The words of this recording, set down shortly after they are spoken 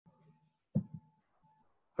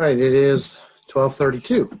All right, it is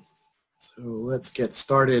 12:32. So let's get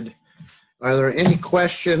started. Are there any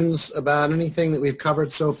questions about anything that we've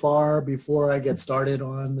covered so far before I get started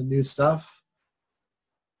on the new stuff?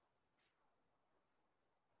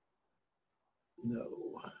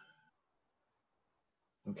 No.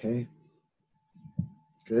 Okay.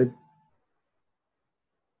 Good.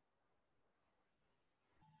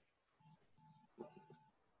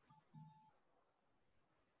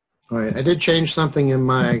 All right, I did change something in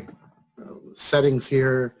my settings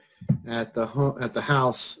here at the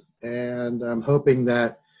house, and I'm hoping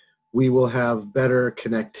that we will have better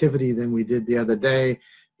connectivity than we did the other day.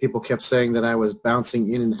 People kept saying that I was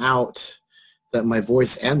bouncing in and out, that my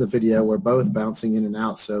voice and the video were both bouncing in and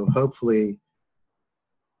out. So hopefully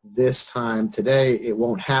this time today it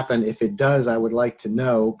won't happen. If it does, I would like to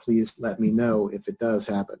know. Please let me know if it does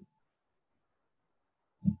happen.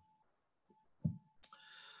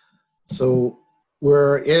 So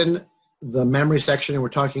we're in the memory section and we're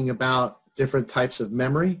talking about different types of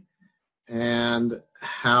memory and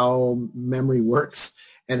how memory works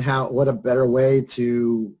and what a better way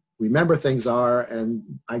to remember things are.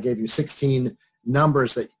 And I gave you 16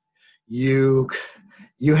 numbers that you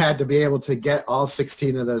had to be able to get all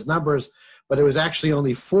 16 of those numbers, but it was actually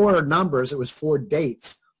only 4 numbers. It was 4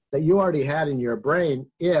 dates that you already had in your brain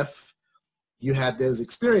if you had those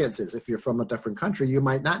experiences. If you're from a different country, you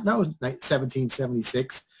might not know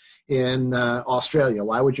 1776 in Australia.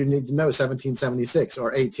 Why would you need to know 1776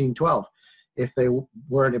 or 1812 if they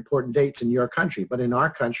weren't important dates in your country? But in our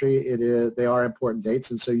country, they are important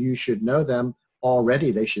dates, and so you should know them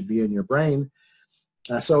already. They should be in your brain.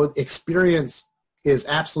 So experience is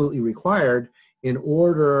absolutely required in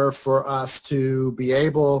order for us to be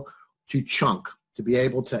able to chunk, to be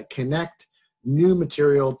able to connect new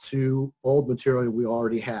material to old material we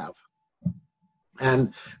already have.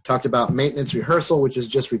 And talked about maintenance rehearsal, which is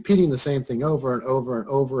just repeating the same thing over and over and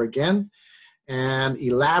over again. And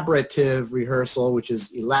elaborative rehearsal, which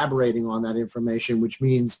is elaborating on that information, which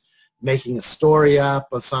means making a story up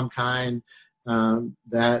of some kind,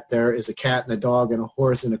 that there is a cat and a dog and a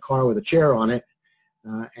horse in a car with a chair on it,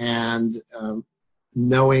 and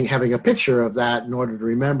having a picture of that in order to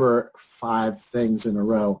remember 5 things in a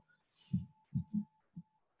row.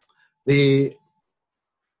 The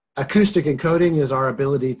acoustic encoding is our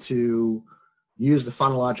ability to use the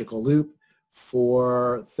phonological loop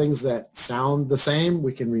for things that sound the same.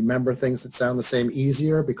 We can remember things that sound the same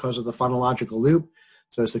easier because of the phonological loop.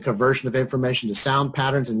 So it's the conversion of information to sound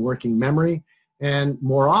patterns in working memory. And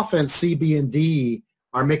more often, C, B, and D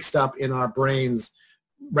are mixed up in our brains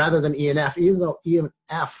rather than E and F. Even though E and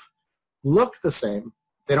F look the same,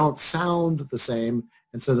 they don't sound the same.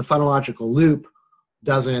 And so the phonological loop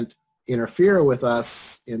doesn't interfere with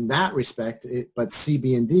us in that respect. But C,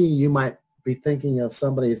 B, and D, you might be thinking of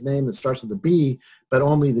somebody's name that starts with a B, but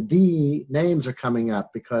only the D names are coming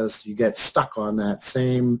up because you get stuck on that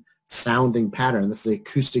same sounding pattern. This is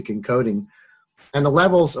acoustic encoding. And the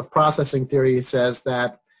levels of processing theory says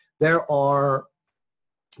that the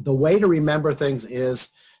way to remember things is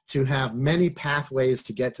to have many pathways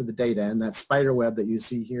to get to the data. And that spider web that you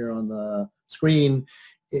see here on the screen,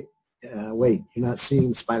 wait, you're not seeing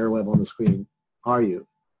the spider web on the screen, are you?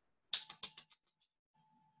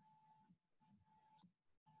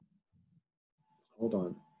 Hold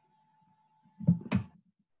on.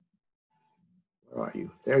 Where are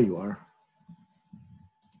you? There you are.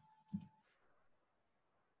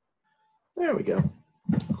 There we go.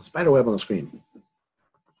 Spider web on the screen.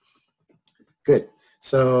 Good.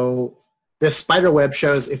 So this spider web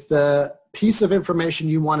shows if the piece of information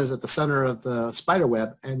you want is at the center of the spider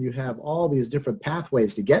web and you have all these different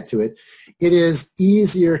pathways to get to it, it is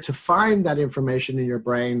easier to find that information in your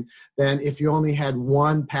brain than if you only had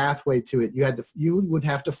one pathway to it. You would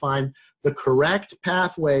have to find the correct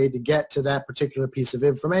pathway to get to that particular piece of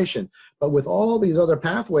information. But with all these other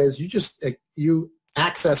pathways, you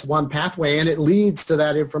access one pathway and it leads to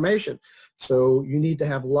that information. So you need to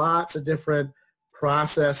have lots of different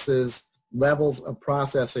processes, levels of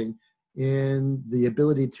processing in the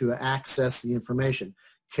ability to access the information.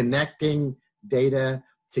 Connecting data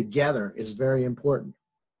together is very important.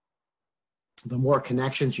 The more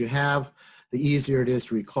connections you have, the easier it is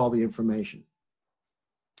to recall the information.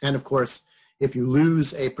 And of course, if you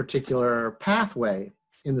lose a particular pathway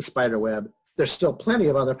in the spider web, there's still plenty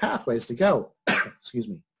of other pathways to go. Excuse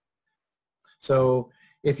me. So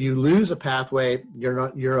if you lose a pathway,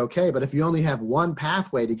 you're okay. But if you only have one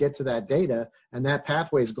pathway to get to that data and that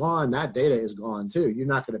pathway is gone, that data is gone too. You're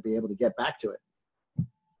not going to be able to get back to it.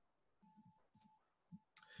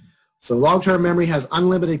 So long-term memory has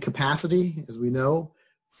unlimited capacity, as we know,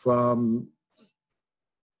 from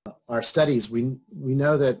our studies, we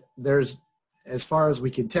know that there's, as far as we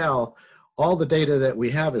can tell, all the data that we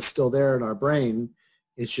have is still there in our brain.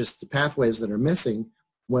 It's just the pathways that are missing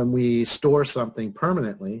when we store something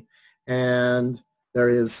permanently. And there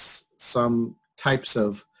is some types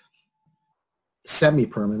of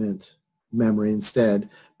semi-permanent memory instead.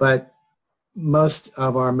 But most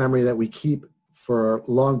of our memory that we keep for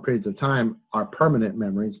long periods of time are permanent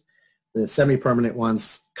memories. The semi-permanent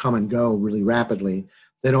ones come and go really rapidly.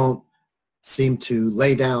 They don't seem to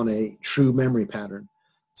lay down a true memory pattern.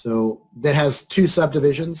 So that has two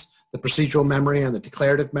subdivisions, the procedural memory and the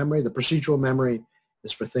declarative memory. The procedural memory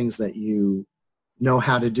is for things that you know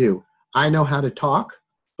how to do. I know how to talk,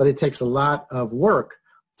 but it takes a lot of work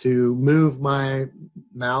to move my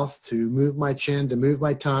mouth, to move my chin, to move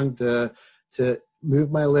my tongue, to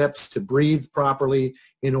move my lips, to breathe properly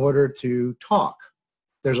in order to talk.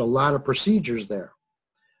 There's a lot of procedures there.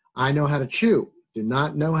 I know how to chew. Do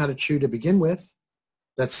not know how to chew to begin with.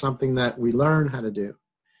 That's something that we learn how to do.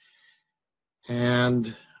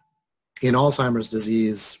 And in Alzheimer's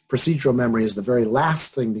disease, procedural memory is the very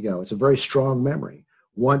last thing to go. It's a very strong memory.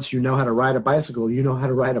 Once you know how to ride a bicycle, you know how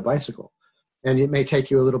to ride a bicycle. And it may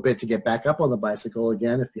take you a little bit to get back up on the bicycle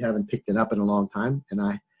again if you haven't picked it up in a long time. And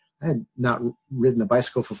I had not ridden a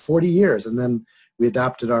bicycle for 40 years. And then we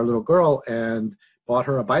adopted our little girl and bought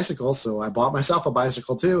her a bicycle. So I bought myself a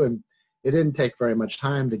bicycle too. And it didn't take very much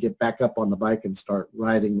time to get back up on the bike and start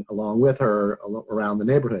riding along with her around the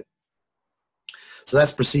neighborhood. So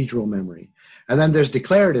that's procedural memory. And then there's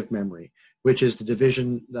declarative memory, which is the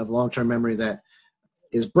division of long-term memory that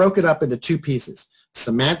is broken up into two pieces,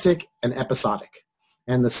 semantic and episodic.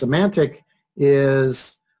 And the semantic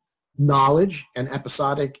is knowledge, and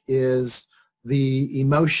episodic is the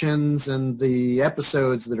emotions and the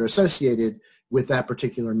episodes that are associated with that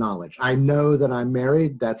particular knowledge. I know that I'm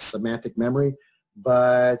married, that's semantic memory,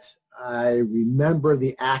 but I remember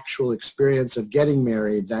the actual experience of getting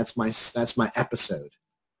married. That's my episode.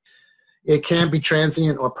 It can be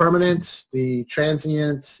transient or permanent. The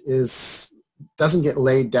transient doesn't get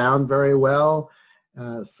laid down very well.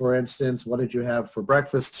 For instance, what did you have for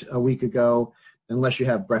breakfast a week ago? Unless you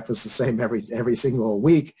have breakfast the same every single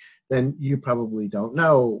week, then you probably don't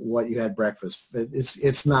know what you had breakfast.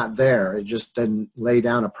 It's not there. It just didn't lay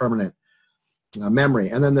down a permanent memory.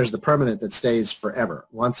 And then there's the permanent that stays forever.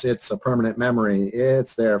 Once it's a permanent memory,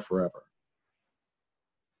 it's there forever.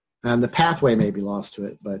 And the pathway may be lost to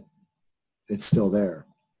it, but it's still there.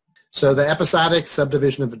 So the episodic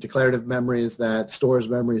subdivision of a declarative memory is that stores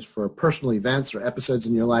memories for personal events or episodes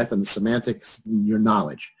in your life, and the semantics, your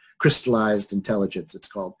knowledge, crystallized intelligence, it's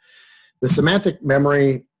called. The semantic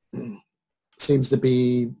memory seems to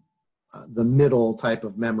be the middle type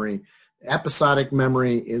of memory. Episodic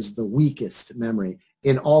memory is the weakest memory.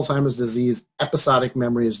 In Alzheimer's disease, episodic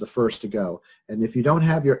memory is the first to go. And if you don't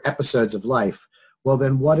have your episodes of life, well,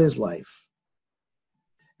 then what is life?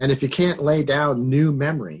 And if you can't lay down new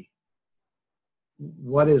memory,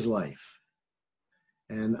 what is life?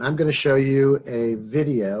 And I'm going to show you a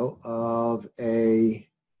video of a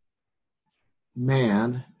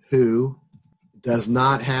man who does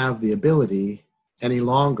not have the ability any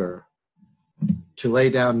longer to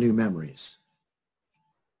lay down new memories.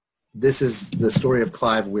 This is the story of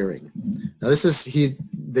Clive Wearing. Now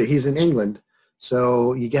he's in England,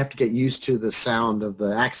 so you have to get used to the sound of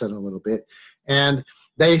the accent a little bit. And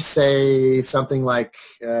they say something like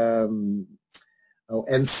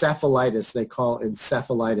encephalitis. They call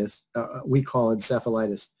encephalitis. We call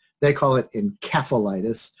encephalitis. They call it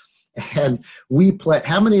encephalitis. And we play.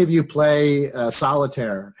 How many of you play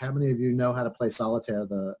solitaire? How many of you know how to play solitaire,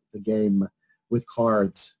 the game with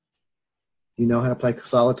cards? You know how to play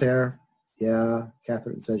solitaire? Yeah,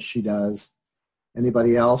 Catherine says she does.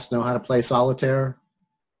 Anybody else know how to play solitaire?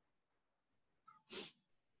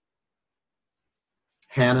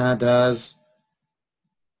 Hannah does.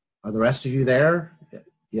 Are the rest of you there?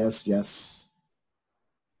 Yes, yes.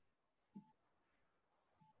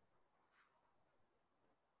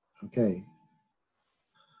 Okay.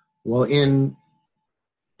 Well, it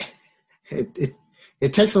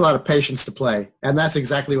takes a lot of patience to play, and that's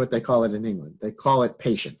exactly what they call it in England. They call it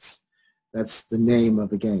patience. That's the name of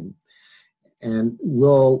the game. And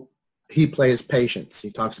he plays patience.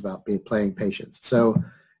 He talks about playing patience. So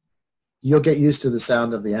you'll get used to the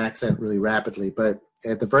sound of the accent really rapidly. But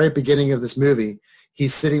at the very beginning of this movie,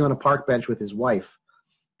 he's sitting on a park bench with his wife,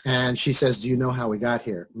 and she says, "Do you know how we got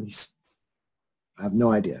here?" And I have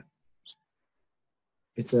no idea.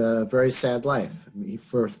 It's a very sad life. I mean,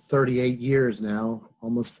 for 38 years now,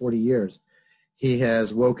 almost 40 years, he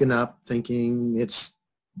has woken up thinking it's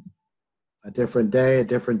a different day, a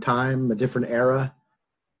different time, a different era.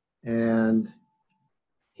 and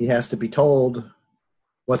he has to be told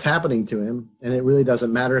what's happening to him, and it really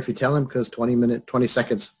doesn't matter if you tell him, because 20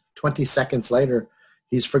 seconds later,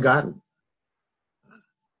 he's forgotten.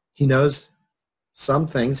 He knows some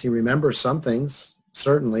things. He remembers some things,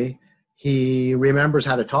 certainly. He remembers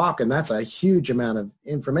how to talk, and that's a huge amount of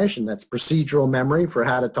information. That's procedural memory for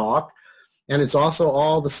how to talk. And it's also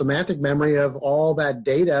all the semantic memory of all that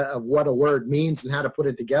data of what a word means and how to put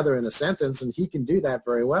it together in a sentence, and he can do that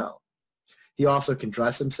very well. He also can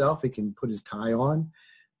dress himself. He can put his tie on.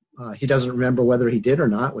 He doesn't remember whether he did or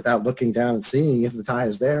not without looking down and seeing if the tie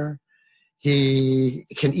is there. He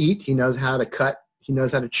can eat. He knows how to cut. He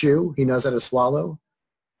knows how to chew. He knows how to swallow.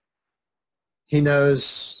 He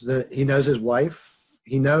knows his wife.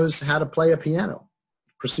 He knows how to play a piano.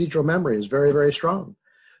 Procedural memory is very, very strong.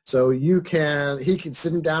 So he can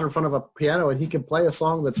sit him down in front of a piano and he can play a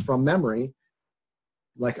song that's from memory.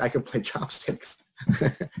 Like I can play Chopsticks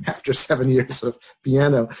after 7 years of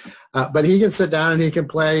piano. But he can sit down and he can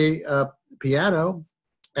play piano,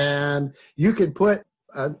 and you can put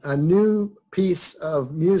a new piece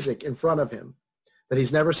of music in front of him that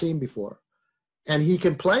he's never seen before, and he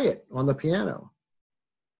can play it on the piano,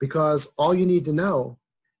 because all you need to know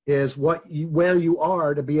is where you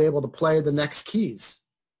are to be able to play the next keys.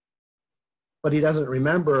 But he doesn't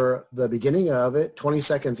remember the beginning of it. 20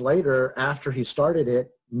 seconds later, after he started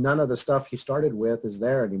it, none of the stuff he started with is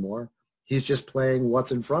there anymore. He's just playing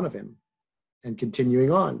what's in front of him and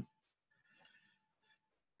continuing on.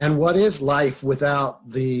 And what is life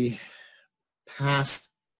without the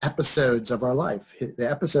past episodes of our life? The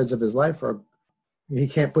episodes of his life he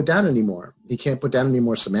can't put down anymore. He can't put down any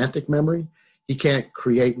more semantic memory. He can't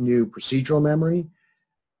create new procedural memory.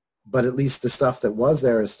 But at least the stuff that was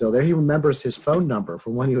there is still there. He remembers his phone number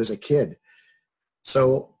from when he was a kid.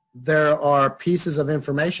 So there are pieces of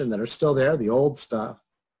information that are still there, the old stuff,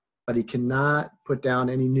 but he cannot put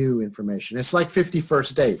down any new information. It's like 50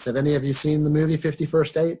 First Dates. Have any of you seen the movie 50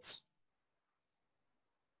 First Dates?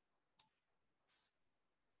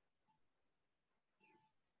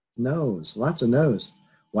 No's, lots of no's.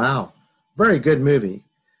 Wow, very good movie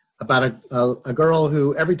about a girl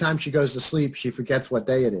who every time she goes to sleep, she forgets what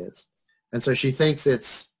day it is. And so she thinks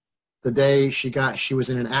it's the day she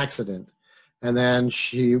was in an accident. And then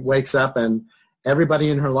she wakes up and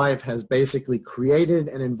everybody in her life has basically created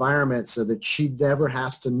an environment so that she never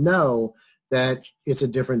has to know that it's a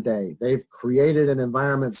different day. They've created an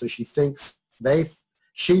environment so she thinks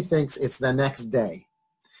it's the next day.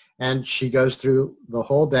 And she goes through the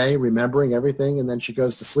whole day remembering everything, and then she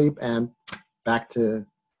goes to sleep and back to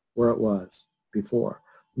where it was before.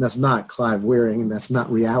 And that's not Clive Wearing, and that's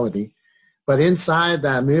not reality. But inside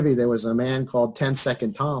that movie, there was a man called 10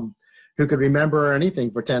 Second Tom who could remember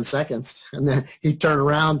anything for 10 seconds. And then he'd turn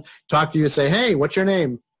around, talk to you, say, hey, what's your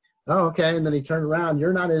name? Oh, okay. And then he'd turn around.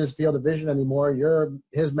 You're not in his field of vision anymore.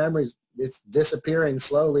 His memory's it's disappearing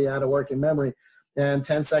slowly out of working memory. And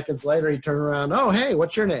 10 seconds later, he'd turn around. Oh, hey,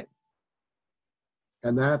 what's your name?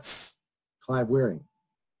 And that's Clive Wearing.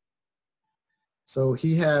 So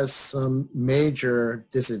he has some major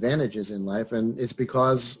disadvantages in life, and it's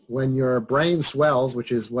because when your brain swells,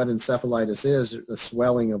 which is what encephalitis is, the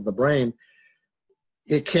swelling of the brain,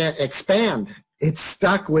 it can't expand. It's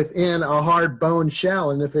stuck within a hard bone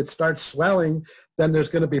shell, and if it starts swelling, then there's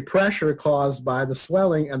going to be pressure caused by the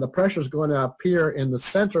swelling, and the pressure is going to appear in the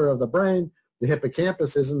center of the brain. The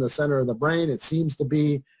hippocampus is in the center of the brain. It seems to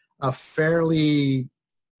be a fairly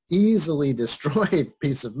easily destroyed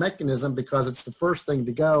piece of mechanism because it's the first thing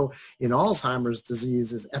to go in Alzheimer's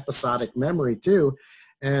disease is episodic memory too.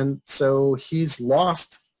 And so he's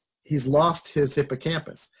lost his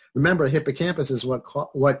hippocampus. Remember, hippocampus is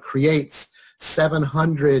what creates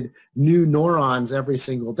 700 new neurons every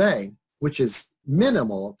single day, which is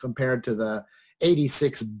minimal compared to the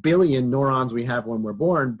 86 billion neurons we have when we're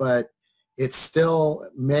born, but it still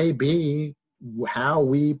may be how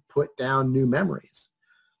we put down new memories.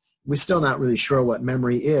 We're still not really sure what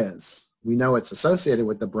memory is. We know it's associated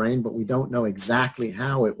with the brain, but we don't know exactly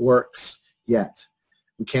how it works yet.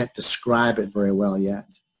 We can't describe it very well yet.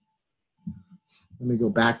 Let me go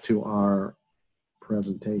back to our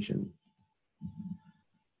presentation.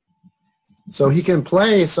 So he can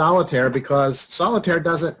play solitaire because solitaire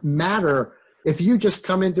doesn't matter. If you just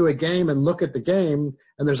come into a game and look at the game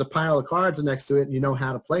and there's a pile of cards next to it and you know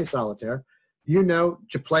how to play solitaire, you know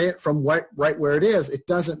to play it from right where it is. It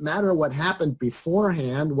doesn't matter what happened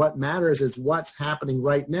beforehand. What matters is what's happening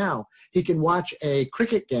right now. He can watch a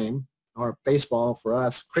cricket game, or baseball for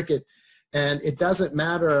us, cricket, and it doesn't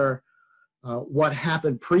matter what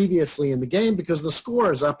happened previously in the game because the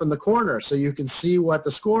score is up in the corner. So you can see what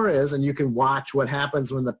the score is, and you can watch what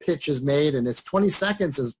happens when the pitch is made. And it's 20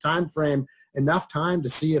 seconds as time frame, enough time to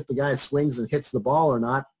see if the guy swings and hits the ball or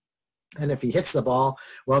not. And if he hits the ball,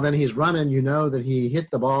 well, then he's running. You know that he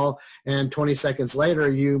hit the ball. And 20 seconds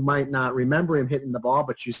later, you might not remember him hitting the ball,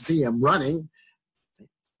 but you see him running.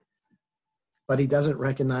 But he doesn't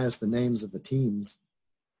recognize the names of the teams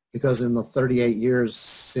because in the 38 years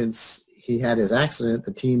since he had his accident,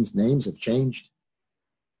 the team's names have changed.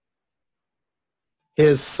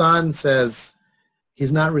 His son says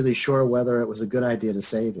he's not really sure whether it was a good idea to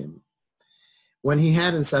save him. When he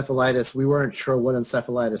had encephalitis, we weren't sure what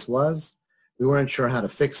encephalitis was. We weren't sure how to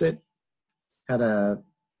fix it, how to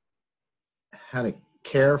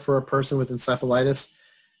care for a person with encephalitis.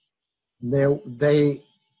 They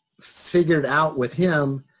figured out with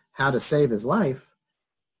him how to save his life,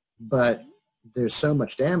 but there's so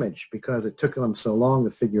much damage because it took them so long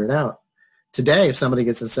to figure it out. Today, if somebody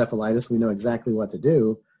gets encephalitis, we know exactly what to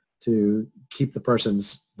do to keep the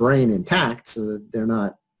person's brain intact so that they're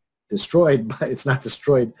not destroyed, but it's not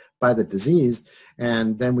destroyed by the disease,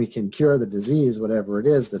 and then we can cure the disease, whatever it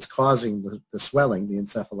is that's causing the swelling, the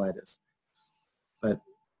encephalitis. But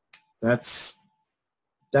that's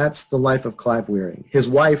the life of Clive Wearing. His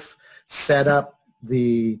wife set up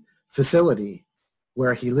the facility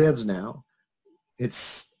where he lives now.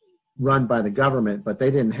 It's run by the government, but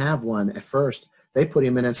they didn't have one at first. They put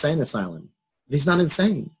him in an insane asylum. He's not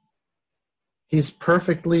insane. He's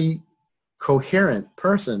perfectly coherent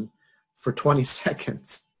person for 20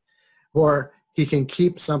 seconds. Or he can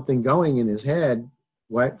keep something going in his head,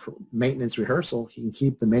 right, for maintenance rehearsal. He can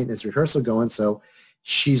keep the maintenance rehearsal going so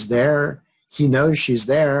she's there. He knows she's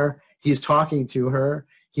there. He's talking to her.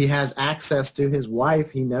 He has access to his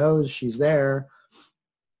wife. He knows she's there.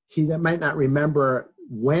 He might not remember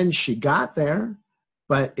when she got there,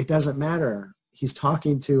 but it doesn't matter. He's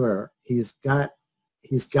talking to her. He's got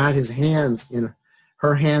his hands in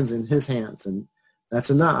her hands in his hands, and that's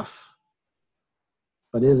enough.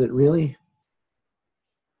 But is it really?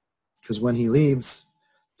 Because when he leaves,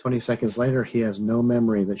 20 seconds later, he has no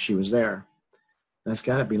memory that she was there. That's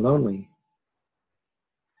got to be lonely.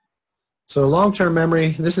 So long-term memory,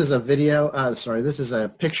 this is a video, this is a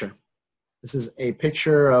picture. This is a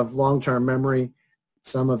picture of long-term memory.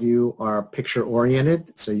 Some of you are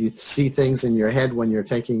picture-oriented, so you see things in your head when you're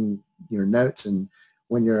taking your notes and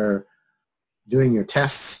when you're doing your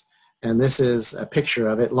tests. And this is a picture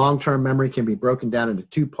of it. Long-term memory can be broken down into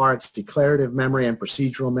two parts, declarative memory and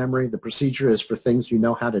procedural memory. The procedure is for things you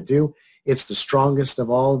know how to do. It's the strongest of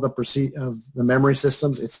all of the memory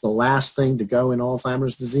systems. It's the last thing to go in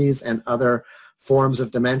Alzheimer's disease and other forms of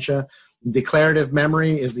dementia. Declarative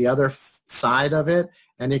memory is the other side of it,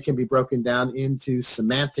 and it can be broken down into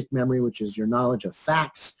semantic memory, which is your knowledge of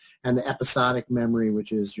facts, and the episodic memory,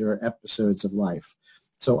 which is your episodes of life.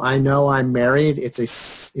 So I know I'm married. It's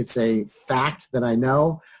a fact that I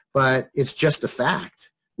know, but it's just a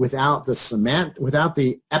fact without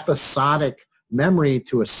the episodic memory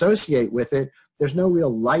to associate with it. There's no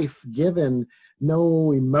real life given,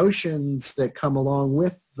 no emotions that come along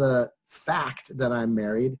with the fact that I'm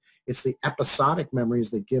married. It's the episodic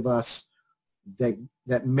memories that give us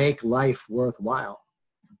that make life worthwhile.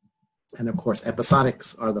 And of course,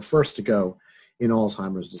 episodics are the first to go in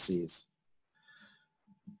Alzheimer's disease.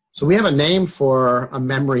 So we have a name for a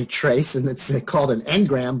memory trace, and it's called an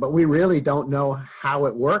engram, but we really don't know how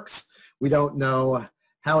it works. We don't know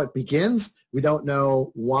how it begins. We don't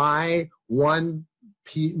know why one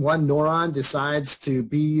neuron decides to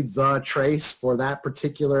be the trace for that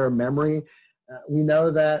particular memory. We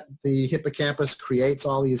know that the hippocampus creates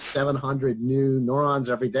all these 700 new neurons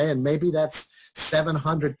every day, and maybe that's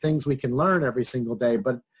 700 things we can learn every single day.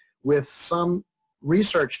 But with some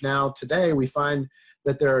research now today, we find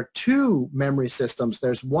that there are two memory systems.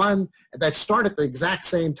 There's one that start at the exact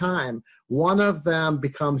same time. One of them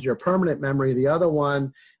becomes your permanent memory. The other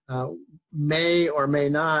one may or may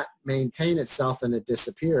not maintain itself and it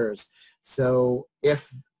disappears. So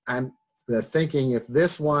if I'm thinking if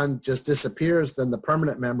this one just disappears, then the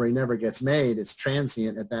permanent memory never gets made. It's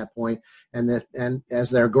transient at that point. And as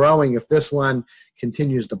they're growing, if this one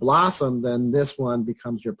continues to blossom, then this one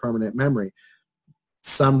becomes your permanent memory.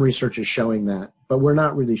 Some research is showing that, but we're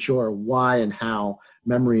not really sure why and how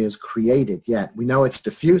memory is created yet. We know it's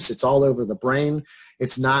diffuse. It's all over the brain.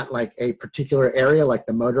 It's not like a particular area like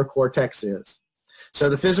the motor cortex is. So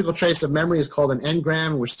the physical trace of memory is called an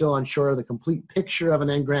engram. We're still unsure of the complete picture of an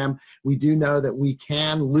engram. We do know that we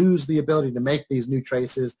can lose the ability to make these new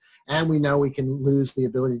traces, and we know we can lose the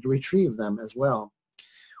ability to retrieve them as well.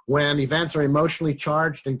 When events are emotionally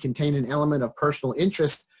charged and contain an element of personal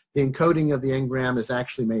interest, the encoding of the engram is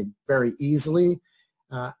actually made very easily.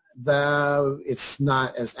 Though it's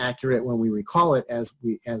not as accurate when we recall it as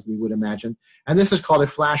we would imagine. And this is called a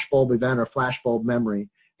flashbulb event or flashbulb memory.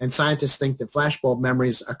 And scientists think that flashbulb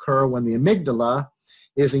memories occur when the amygdala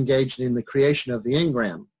is engaged in the creation of the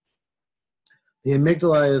engram. The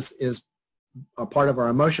amygdala is a part of our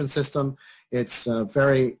emotion system. It's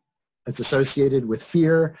associated with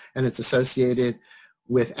fear, and it's associated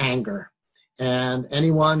with anger. And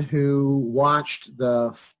anyone who watched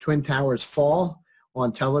the Twin Towers fall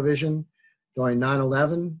on television during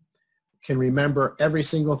 9/11 can remember every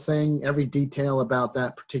single thing, every detail about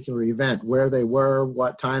that particular event, where they were,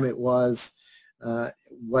 what time it was,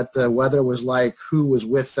 what the weather was like, who was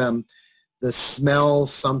with them, the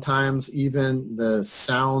smells, sometimes even the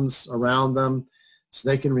sounds around them. So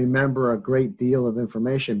they can remember a great deal of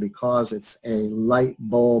information because it's a light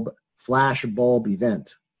bulb, flash bulb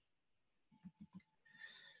event.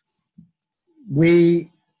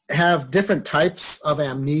 We have different types of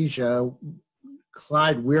amnesia.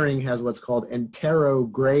 Clyde Wearing has what's called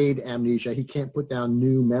enterograde amnesia. He can't put down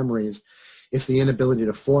new memories. It's the inability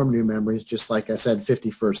to form new memories, just like I said,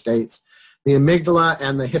 51st dates. The amygdala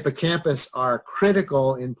and the hippocampus are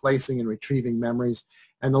critical in placing and retrieving memories,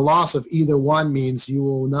 and the loss of either one means you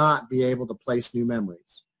will not be able to place new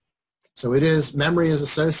memories. So memory is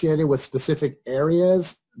associated with specific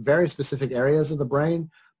areas, very specific areas of the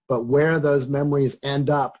brain, but where those memories end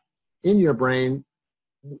up in your brain,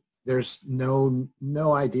 there's no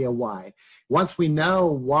idea why. Once we know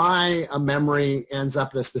why a memory ends up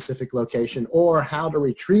at a specific location or how to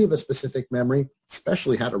retrieve a specific memory,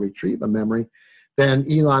 especially how to retrieve a memory, then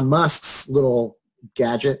Elon Musk's little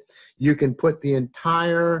gadget, you can put the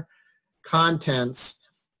entire contents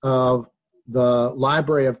of the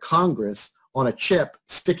Library of Congress on a chip,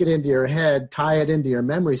 stick it into your head, tie it into your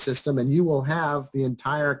memory system, and you will have the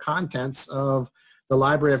entire contents of the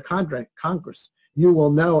Library of Congress. You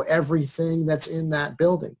will know everything that's in that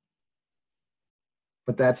building.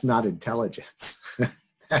 But that's not intelligence.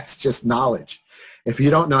 That's just knowledge. If you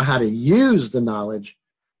don't know how to use the knowledge,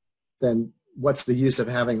 then what's the use of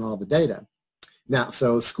having all the data? Now,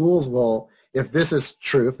 so schools will, if this is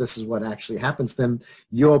true, if this is what actually happens, then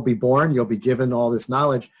you'll be born, you'll be given all this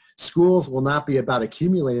knowledge. Schools will not be about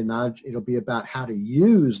accumulated knowledge. It'll be about how to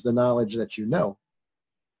use the knowledge that you know.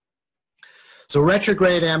 So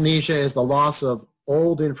retrograde amnesia is the loss of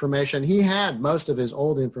old information. He had most of his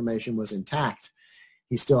old information was intact.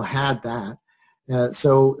 He still had that.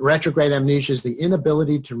 So retrograde amnesia is the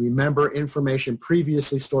inability to remember information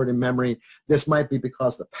previously stored in memory. This might be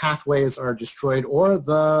because the pathways are destroyed or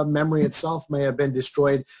the memory itself may have been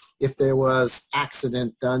destroyed if there was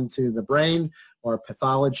accident done to the brain or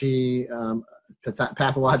pathology,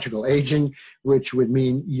 pathological aging, which would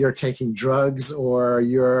mean you're taking drugs or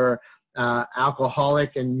you're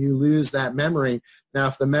alcoholic and you lose that memory. Now,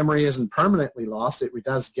 if the memory isn't permanently lost, it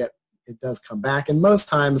does come back. And most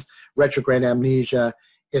times, retrograde amnesia,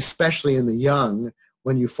 especially in the young,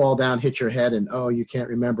 when you fall down, hit your head, and you can't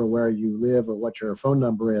remember where you live or what your phone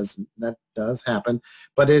number is. That does happen,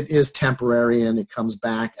 but it is temporary and it comes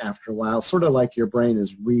back after a while, sort of like your brain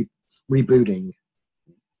is rebooting.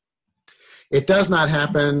 It does not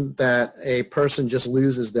happen that a person just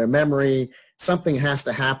loses their memory. Something has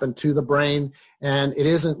to happen to the brain, and it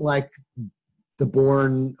isn't like the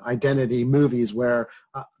Bourne Identity movies where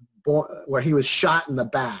he was shot in the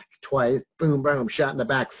back twice, boom, boom, shot in the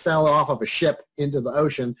back, fell off of a ship into the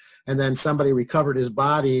ocean, and then somebody recovered his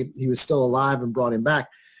body. He was still alive and brought him back,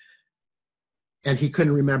 and he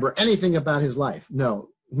couldn't remember anything about his life. No,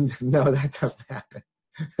 that doesn't happen.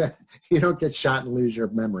 You don't get shot and lose your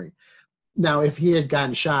memory. Now, if he had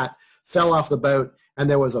gotten shot, fell off the boat, and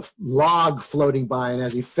there was a log floating by, and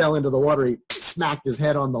as he fell into the water, he smacked his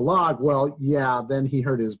head on the log, well, yeah, then he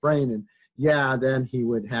hurt his brain, and yeah, then he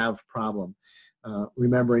would have problem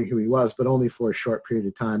remembering who he was, but only for a short period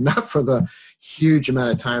of time, not for the huge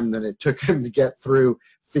amount of time that it took him to get through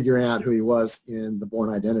figuring out who he was in The Bourne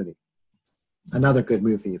Identity. Another good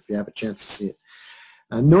movie if you have a chance to see it.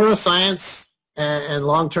 Neuroscience and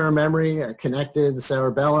long-term memory are connected. The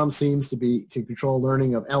cerebellum seems to control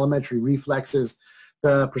learning of elementary reflexes,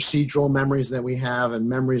 the procedural memories that we have, and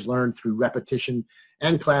memories learned through repetition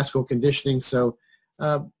and classical conditioning. So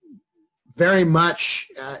very much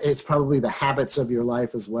it's probably the habits of your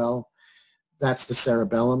life as well. That's the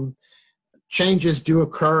cerebellum. Changes do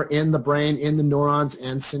occur in the brain, in the neurons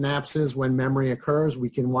and synapses when memory occurs. We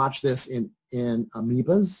can watch this in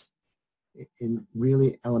amoebas, in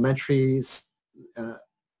really elementary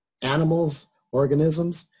animals,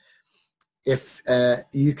 organisms. if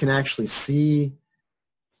you can actually see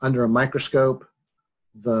under a microscope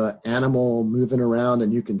the animal moving around,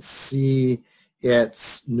 and you can see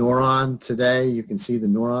its neuron today, you can see the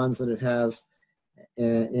neurons that it has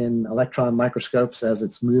in electron microscopes as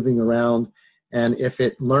it's moving around. And if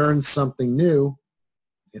it learns something new,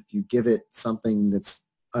 if you give it something that's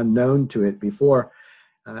unknown to it before,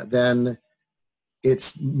 then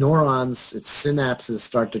its neurons, its synapses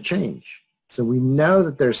start to change. So we know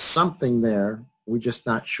that there's something there. We're just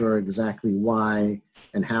not sure exactly why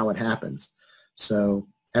and how it happens. So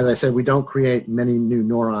as I said, we don't create many new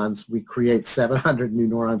neurons. We create 700 new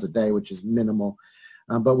neurons a day, which is minimal.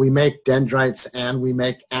 But we make dendrites and we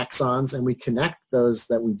make axons, and we connect those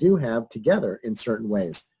that we do have together in certain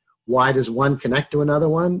ways. Why does one connect to another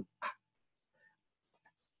one?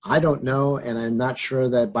 I don't know, and I'm not sure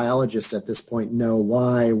that biologists at this point know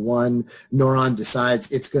why one neuron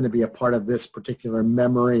decides it's going to be a part of this particular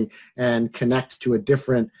memory and connect to a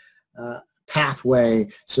different pathway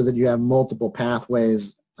so that you have multiple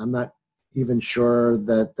pathways. I'm not even sure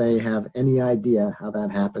that they have any idea how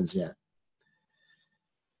that happens yet.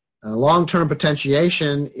 Long-term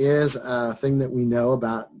potentiation is a thing that we know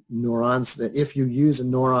about neurons, that if you use a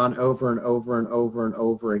neuron over and over and over and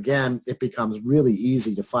over again, it becomes really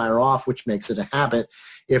easy to fire off, which makes it a habit.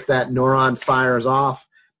 If that neuron fires off,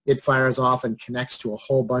 it fires off and connects to a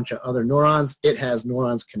whole bunch of other neurons. It has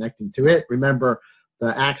neurons connecting to it. Remember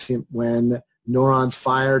the axiom, when neurons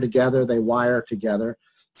fire together, they wire together.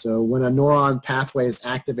 So when a neuron pathway is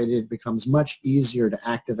activated, it becomes much easier to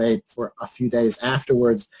activate for a few days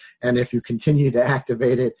afterwards. And if you continue to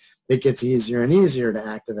activate it, it gets easier and easier to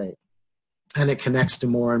activate. And it connects to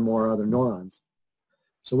more and more other neurons.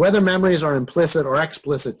 So whether memories are implicit or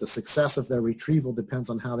explicit, the success of their retrieval depends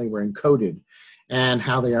on how they were encoded and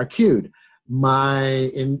how they are cued.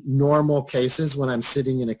 In normal cases, when I'm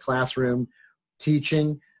sitting in a classroom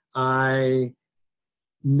teaching, I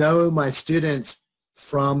know my students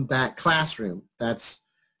from that classroom. That's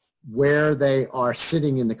where they are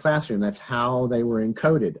sitting in the classroom. That's how they were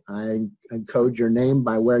encoded. I encode your name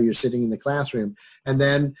by where you're sitting in the classroom. And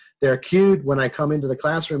then they're cued when I come into the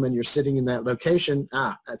classroom and you're sitting in that location.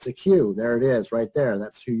 That's a cue. There it is right there.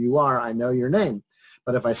 That's who you are. I know your name.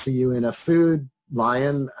 But if I see you in a Food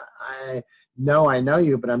Lion, I know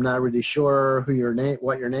you, but I'm not really sure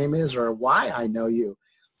what your name is or why I know you.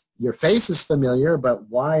 Your face is familiar, but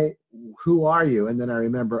why? Who are you? And then I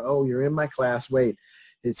remember, oh, you're in my class. Wait,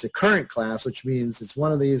 it's a current class, which means it's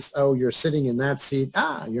one of these, oh, you're sitting in that seat.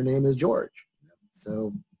 Your name is George.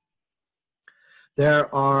 So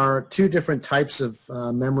there are two different types of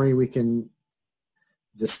memory we can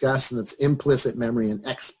discuss, and it's implicit memory and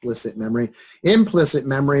explicit memory. Implicit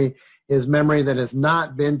memory is memory that has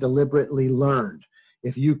not been deliberately learned.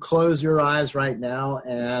 If you close your eyes right now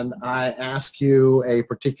and I ask you a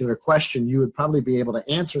particular question, you would probably be able to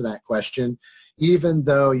answer that question even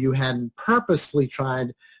though you hadn't purposefully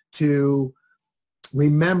tried to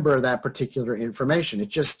remember that particular information.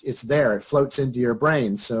 It's there. It floats into your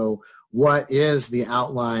brain. So what is the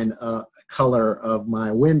outline color of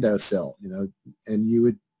my windowsill? And you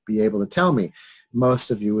would be able to tell me. Most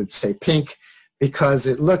of you would say pink because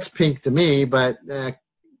it looks pink to me, but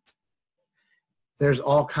there's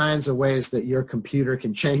all kinds of ways that your computer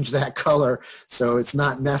can change that color. So it's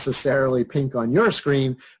not necessarily pink on your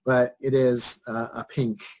screen, but it is a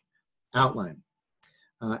pink outline.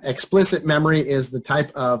 Explicit memory is the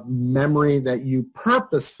type of memory that you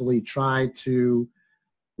purposefully try to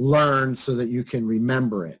learn so that you can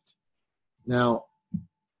remember it. Now,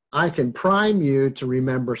 I can prime you to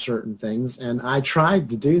remember certain things, and I tried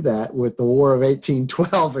to do that with the War of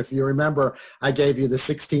 1812. If you remember, I gave you the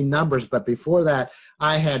 16 numbers, but before that,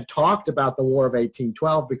 I had talked about the War of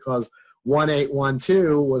 1812 because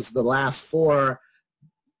 1812 was the last four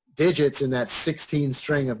digits in that 16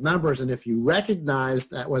 string of numbers, and if you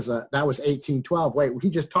recognized that was 1812, wait, he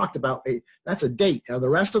just talked about that's a date. Are the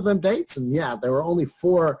rest of them dates? And yeah, there were only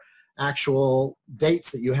four actual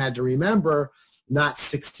dates that you had to remember, not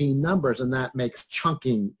 16 numbers, and that makes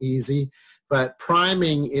chunking easy. But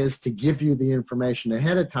priming is to give you the information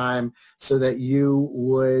ahead of time so that you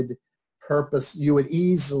would more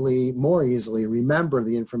easily remember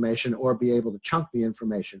the information or be able to chunk the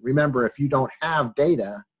information. Remember, if you don't have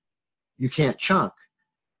data, you can't chunk.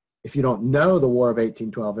 If you don't know the War of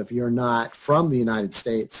 1812, if you're not from the United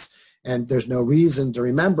States, and there's no reason to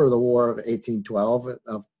remember the War of 1812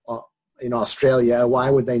 in Australia, why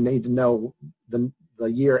would they need to know the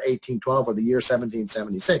year 1812 or the year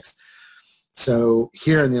 1776? So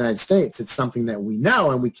here in the United States, it's something that we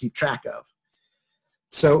know and we keep track of.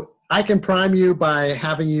 So I can prime you by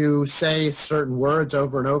having you say certain words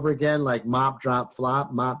over and over again, like mop, drop,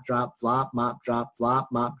 flop, mop, drop, flop, mop, drop, flop,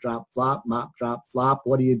 mop, drop, flop, mop, drop, flop.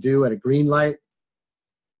 What do you do at a green light?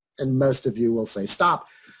 And most of you will say stop.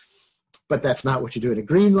 But that's not what you do at a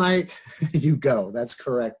green light. You go. That's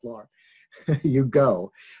correct, Lauren. You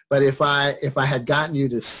go. But if I had gotten you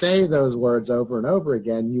to say those words over and over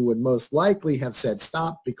again, you would most likely have said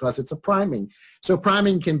stop, because it's a priming. So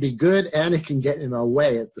priming can be good and it can get in our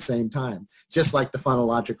way at the same time. Just like the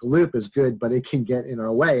phonological loop is good, but it can get in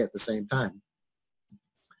our way at the same time.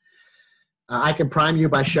 I can prime you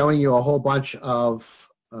by showing you a whole bunch of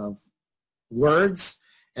words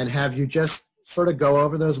and have you just sort of go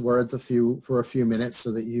over those words for a few minutes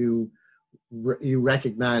so that you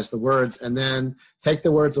recognize the words, and then take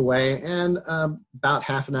the words away, and about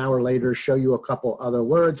half an hour later show you a couple other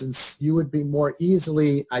words, and you would be more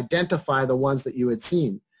easily identify the ones that you had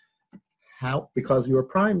seen. How? Because you were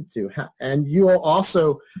primed to. And you will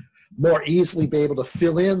also more easily be able to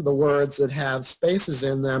fill in the words that have spaces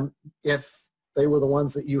in them if they were the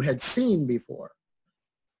ones that you had seen before.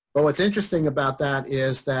 But what's interesting about that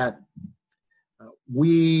is that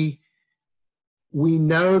we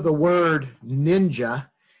know the word ninja,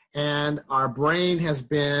 and our brain has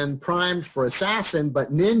been primed for assassin,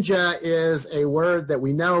 but ninja is a word that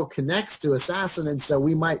we know connects to assassin, and so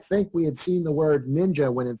we might think we had seen the word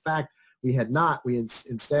ninja when in fact we had not. We had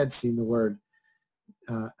instead seen the word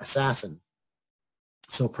assassin.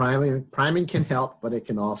 So priming can help, but it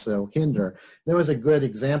can also hinder. There was a good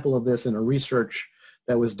example of this in a research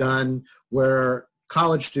that was done where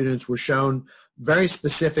college students were shown very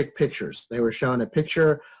specific pictures. They were shown a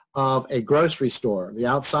picture of a grocery store, the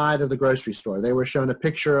outside of the grocery store. They were shown a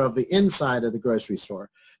picture of the inside of the grocery store.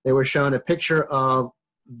 They were shown a picture of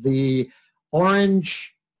the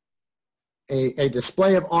orange, a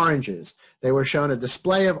display of oranges. They were shown a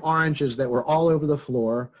display of oranges that were all over the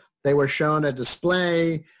floor. They were shown a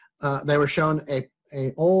display, they were shown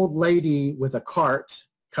an old lady with a cart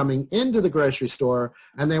coming into the grocery store,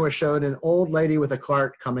 and they were shown an old lady with a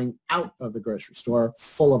cart coming out of the grocery store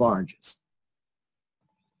full of oranges.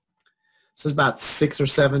 So it's about 6 or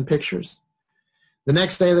 7 pictures. The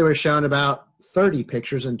next day they were shown about 30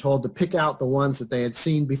 pictures and told to pick out the ones that they had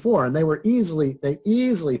seen before. And they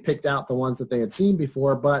easily picked out the ones that they had seen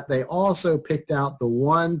before, but they also picked out the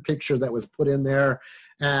one picture that was put in there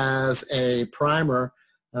as a primer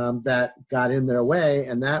that got in their way,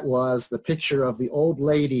 and that was the picture of the old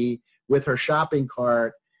lady with her shopping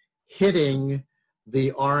cart hitting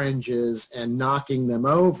the oranges and knocking them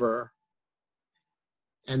over.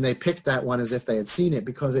 And they picked that one as if they had seen it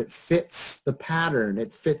because it fits the pattern.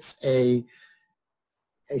 It fits a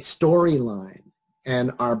storyline.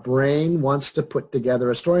 And our brain wants to put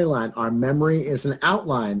together a storyline. Our memory is an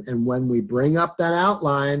outline. And when we bring up that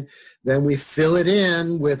outline, then we fill it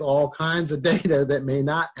in with all kinds of data that may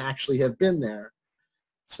not actually have been there.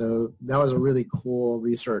 So that was a really cool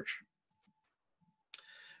research.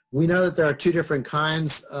 We know that there are 2 different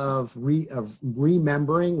kinds of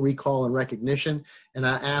remembering, recall and recognition. And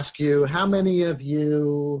I ask you, how many of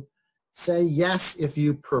you say yes if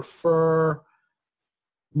you prefer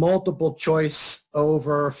multiple choice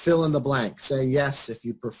over fill in the blank? Say yes if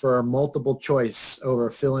you prefer multiple choice over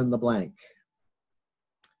fill in the blank.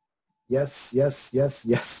 Yes, yes, yes,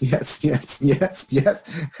 yes, yes, yes, yes, yes.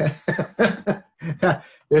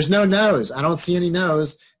 There's no no's. I don't see any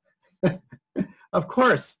no's. Of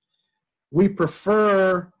course, we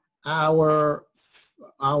prefer our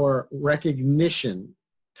recognition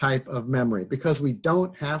type of memory because we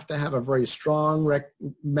don't have to have a very strong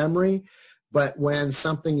memory. But when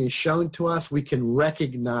something is shown to us, we can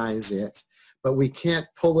recognize it, but we can't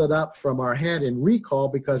pull it up from our head and recall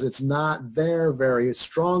because it's not there very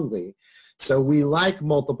strongly. So we like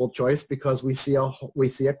multiple choice because we see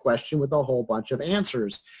a question with a whole bunch of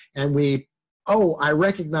answers, and I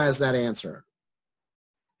recognize that answer.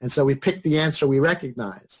 And so we pick the answer we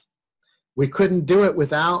recognize. We couldn't do it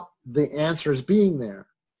without the answers being there.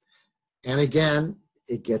 And again,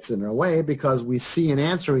 it gets in our way because we see an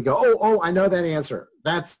answer, we go, oh, I know that answer.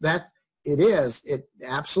 It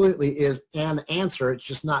absolutely is an answer. It's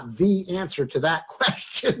just not the answer to that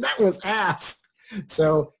question that was asked.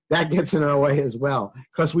 So that gets in our way as well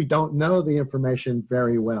because we don't know the information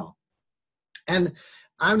very well. And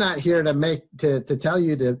I'm not here to tell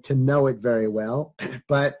you to know it very well,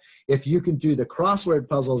 but if you can do the crossword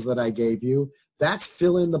puzzles that I gave you, that's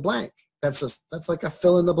fill in the blank. That's like a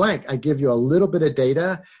fill in the blank. I give you a little bit of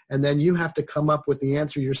data, and then you have to come up with the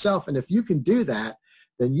answer yourself. And if you can do that,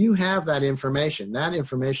 then you have that information. That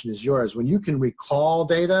information is yours. When you can recall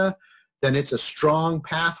data, then it's a strong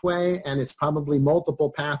pathway, and it's probably multiple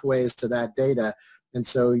pathways to that data. And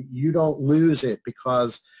so you don't lose it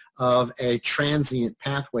because of a transient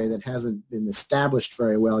pathway that hasn't been established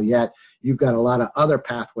very well yet. You've got a lot of other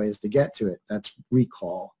pathways to get to it. That's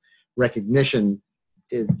recall. Recognition,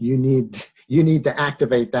 you need to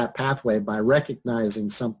activate that pathway by recognizing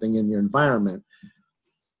something in your environment.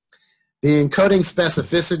 The encoding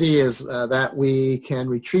specificity is that we can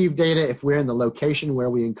retrieve data if we're in the location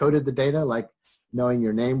where we encoded the data, like knowing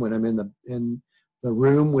your name when I'm in the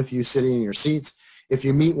room with you sitting in your seats. If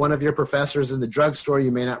you meet one of your professors in the drugstore,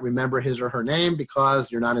 you may not remember his or her name because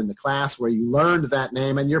you're not in the class where you learned that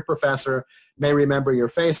name, and your professor may remember your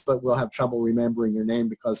face but will have trouble remembering your name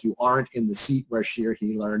because you aren't in the seat where she or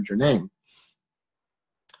he learned your name.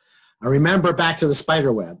 Now remember, back to the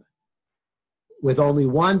spider web. With only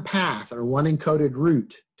one path or one encoded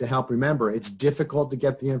route to help remember, it's difficult to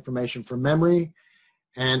get the information from memory.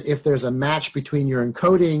 And if there's a match between your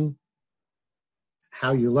encoding,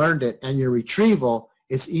 how you learned it, and your retrieval,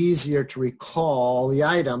 it's easier to recall the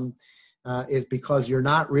item. It's because you're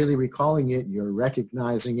not really recalling it, you're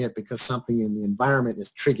recognizing it because something in the environment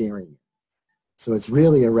is triggering it. So it's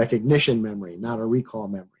really a recognition memory, not a recall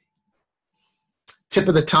memory. Tip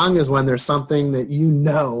of the tongue is when there's something that you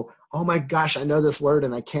know, oh my gosh, I know this word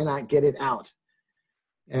and I cannot get it out.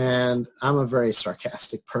 And I'm a very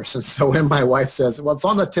sarcastic person, so when my wife says, well, it's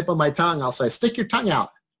on the tip of my tongue, I'll say, stick your tongue out.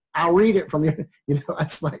 I'll read it from your,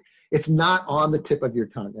 it's like, it's not on the tip of your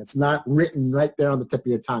tongue. It's not written right there on the tip of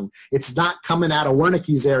your tongue. It's not coming out of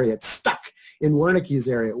Wernicke's area. It's stuck in Wernicke's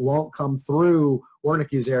area. It won't come through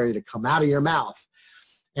Wernicke's area to come out of your mouth.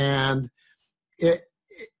 And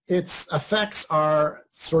its effects are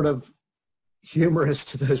sort of humorous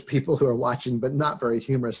to those people who are watching, but not very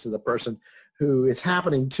humorous to the person who it's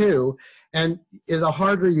happening to. And the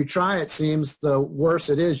harder you try, it seems, the worse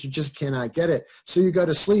it is. You just cannot get it. So you go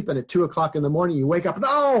to sleep, and at 2 o'clock in the morning, you wake up, and,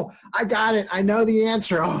 oh, I got it. I know the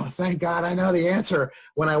answer. Oh, thank God, I know the answer.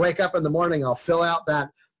 When I wake up in the morning, I'll fill out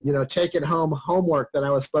that, take it home homework that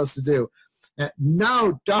I was supposed to do.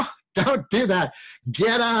 No, don't do that.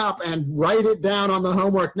 Get up and write it down on the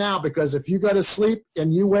homework now, because if you go to sleep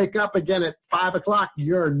and you wake up again at 5 o'clock,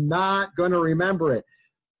 you're not going to remember it.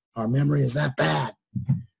 Our memory is that bad.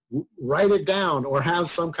 Write it down, or have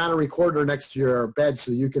some kind of recorder next to your bed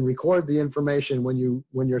so you can record the information when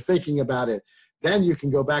you're thinking about it. Then you can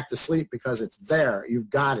go back to sleep because it's there. You've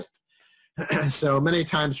got it. So many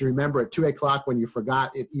times you remember at 2 o'clock when you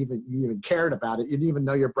forgot it, you even cared about it. You didn't even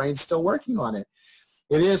know your brain's still working on it.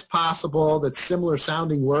 It is possible that similar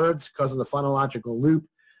sounding words, because of the phonological loop,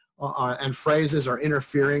 and phrases are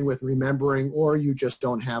interfering with remembering, or you just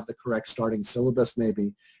don't have the correct starting syllabus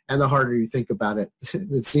maybe. And the harder you think about it,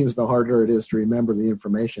 it seems the harder it is to remember the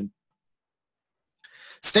information.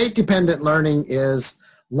 State-dependent learning is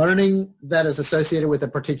learning that is associated with a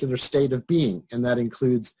particular state of being, and that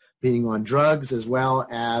includes being on drugs as well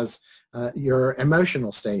as your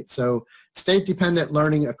emotional state. So state-dependent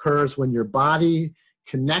learning occurs when your body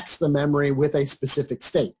connects the memory with a specific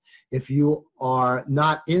state. If you are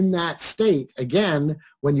not in that state, again,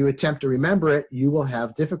 when you attempt to remember it, you will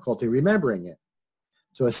have difficulty remembering it.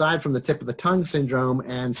 So aside from the tip of the tongue syndrome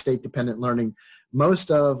and state-dependent learning,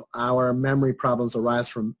 most of our memory problems arise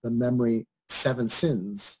from the memory 7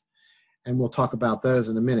 sins. And we'll talk about those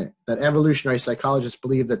in a minute. That evolutionary psychologists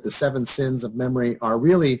believe that the 7 sins of memory are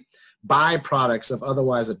really byproducts of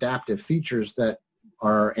otherwise adaptive features that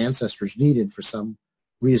our ancestors needed for some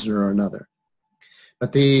reason or another.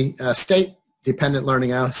 But the state-dependent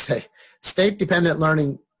learning, I would say, state-dependent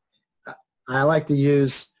learning, I like to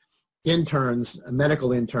use interns,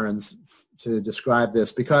 medical interns, to describe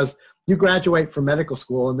this, because you graduate from medical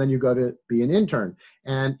school and then you go to be an intern,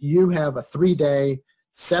 and you have a 3-day,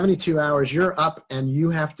 72 hours, you're up and you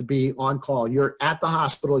have to be on call. You're at the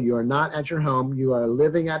hospital. You are not at your home. You are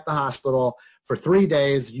living at the hospital for 3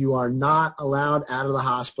 days. You are not allowed out of the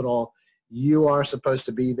hospital. You are supposed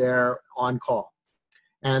to be there on call.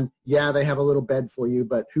 And yeah, they have a little bed for you,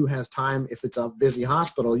 but who has time? If it's a busy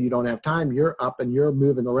hospital, you don't have time. You're up and you're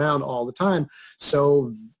moving around all the time.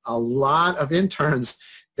 So a lot of interns,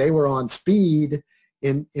 they were on speed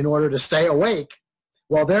in order to stay awake.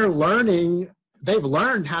 Well, they're learning, they've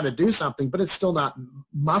learned how to do something, but it's still not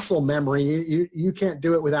muscle memory. You can't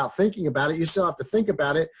do it without thinking about it. You still have to think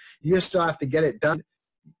about it. You still have to get it done.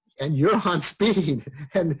 And you're on speed.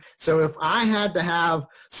 And so if I had to have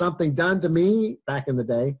something done to me back in the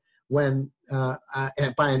day when by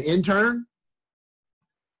an intern,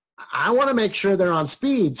 I want to make sure they're on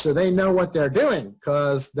speed so they know what they're doing,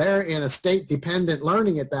 because they're in a state-dependent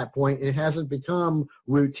learning at that point. It hasn't become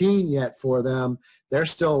routine yet for them. They're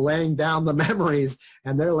still laying down the memories,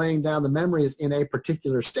 and they're laying down the memories in a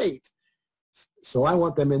particular state. So I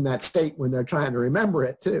want them in that state when they're trying to remember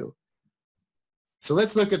it too. So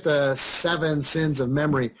let's look at the 7 sins of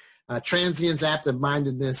memory. Transience,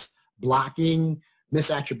 absent-mindedness, blocking,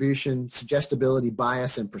 misattribution, suggestibility,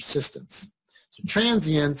 bias, and persistence. So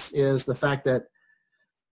transience is the fact that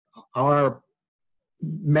our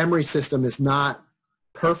memory system is not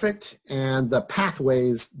perfect and the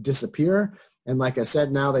pathways disappear. And like I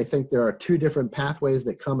said, now they think there are 2 different pathways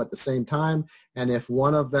that come at the same time. And if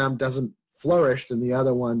one of them doesn't flourish, then the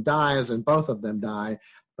other one dies and both of them die.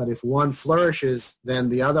 But if one flourishes, then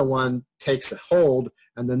the other one takes a hold,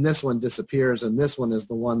 and then this one disappears, and this one is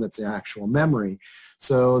the one that's the actual memory.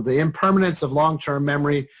 So the impermanence of long-term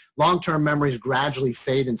memories gradually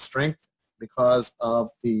fade in strength because of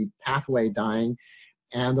the pathway dying,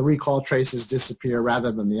 and the recall traces disappear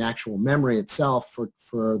rather than the actual memory itself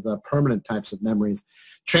for the permanent types of memories.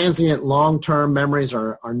 Transient long-term memories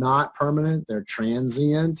are not permanent. They're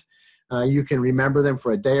transient. You can remember them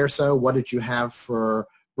for a day or so. What did you have for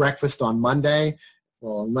breakfast on Monday?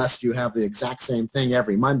 Well, unless you have the exact same thing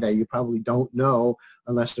every Monday, you probably don't know,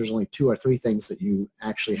 unless there's only 2 or 3 things that you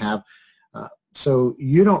actually have. So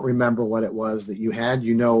you don't remember what it was that you had.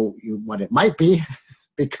 You know what it might be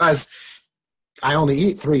because I only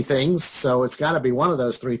eat 3 things, so it's got to be one of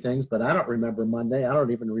those 3 things, but I don't remember Monday. I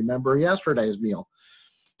don't even remember yesterday's meal.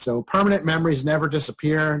 So permanent memories never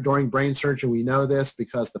disappear. During brain surgery, we know this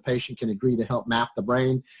because the patient can agree to help map the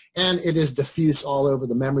brain, and it is diffuse all over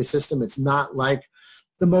the memory system. It's not like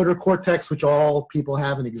the motor cortex, which all people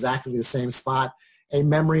have in exactly the same spot. A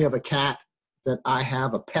memory of a cat that I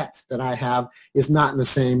have, a pet that I have, is not in the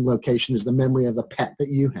same location as the memory of the pet that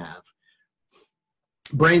you have.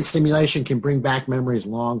 Brain stimulation can bring back memories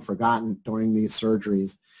long forgotten during these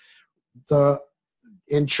surgeries.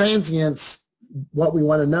 In transience, what we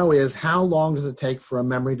want to know is how long does it take for a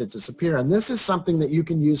memory to disappear? And this is something that you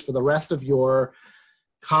can use for the rest of your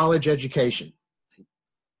college education.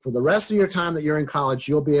 For the rest of your time that you're in college,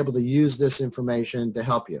 you'll be able to use this information to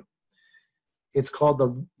help you. It's called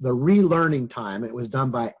the relearning time. It was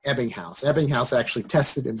done by Ebbinghaus. Ebbinghaus actually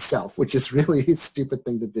tested himself, which is really a stupid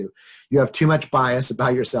thing to do. You have too much bias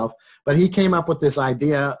about yourself. But he came up with this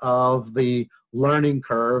idea of the learning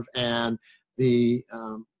curve and the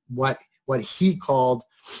what he called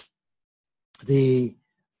the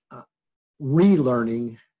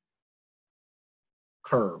relearning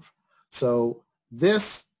curve. So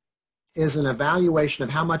this is an evaluation of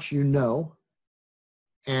how much you know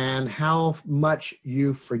and how much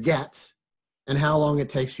you forget and how long it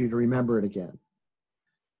takes you to remember it again.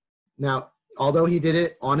 Now, although he did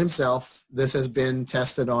it on himself, this has been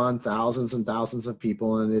tested on thousands and thousands of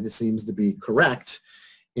people, and it seems to be correct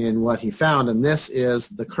in what he found, and this is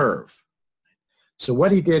the curve. So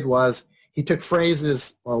what he did was he took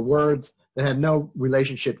phrases or words that had no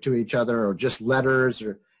relationship to each other or just letters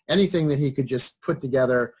or anything that he could just put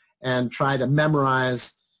together and try to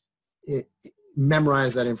memorize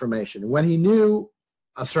that information. When he knew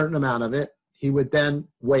a certain amount of it, he would then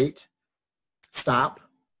wait, stop,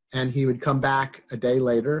 and he would come back a day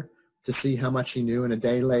later to see how much he knew, and a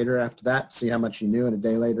day later after that, see how much he knew, and a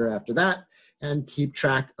day later after that, and keep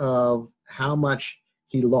track of how much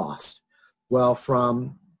he lost. Well,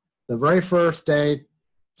 from the very first day's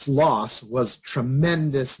loss was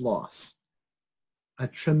tremendous loss, a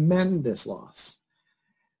tremendous loss.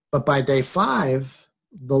 But by day 5,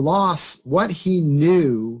 the loss, what he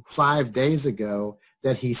knew 5 days ago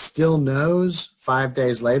that he still knows 5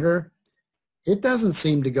 days later, it doesn't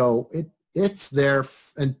seem to go, it's there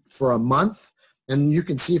for a month, and you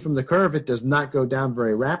can see from the curve it does not go down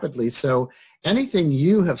very rapidly. So anything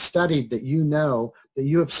you have studied that you know, that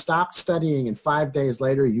you have stopped studying and 5 days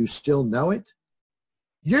later you still know it,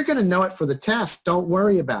 you're going to know it for the test. Don't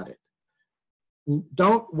worry about it.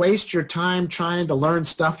 Don't waste your time trying to learn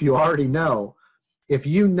stuff you already know. If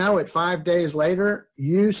you know it 5 days later,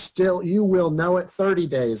 you will know it 30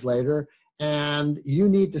 days later, and you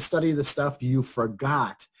need to study the stuff you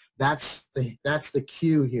forgot. That's the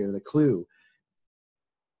cue here, the clue.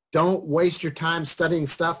 Don't waste your time studying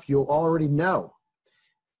stuff you already know.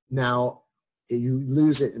 Now, if you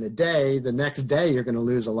lose it in a day, the next day you're going to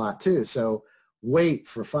lose a lot too. So wait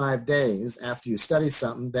for 5 days after you study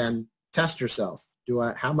something, then test yourself.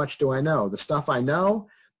 How much do I know? The stuff I know,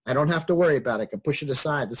 I don't have to worry about it. I can push it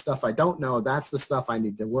aside. The stuff I don't know, that's the stuff I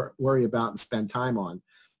need to worry about and spend time on.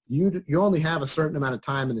 You only have a certain amount of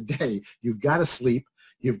time in a day. You've got to sleep.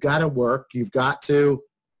 You've got to work. You've got to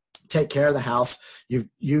take care of the house.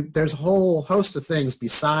 There's a whole host of things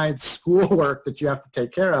besides schoolwork that you have to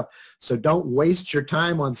take care of. So don't waste your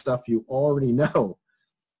time on stuff you already know.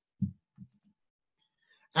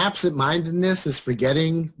 Absent-mindedness is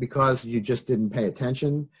forgetting because you just didn't pay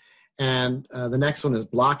attention. And the next one is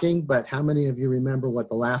blocking, but how many of you remember what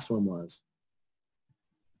the last one was?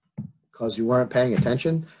 Because you weren't paying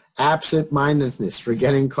attention. Absent-mindedness,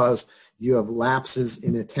 forgetting because you have lapses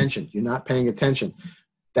in attention. You're not paying attention.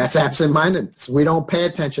 That's absent-mindedness. We don't pay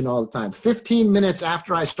attention all the time. 15 minutes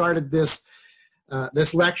after I started this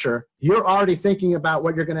lecture, you're already thinking about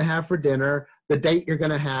what you're going to have for dinner, the date you're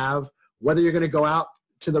going to have, whether you're going to go out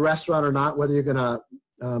to the restaurant or not, whether you're going to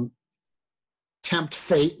tempt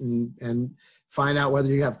fate and find out whether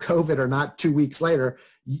you have COVID or not 2 weeks later.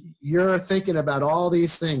 You're thinking about all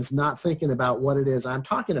these things, not thinking about what it is I'm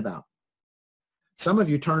talking about. Some of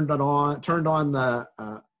you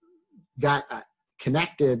got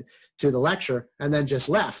connected to the lecture and then just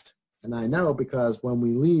left. And I know because when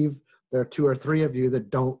we leave, there are 2 or 3 of you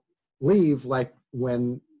that don't leave, like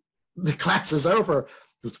when the class is over.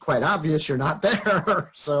 It's quite obvious you're not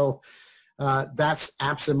there. So that's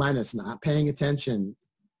absent-mindedness, not paying attention.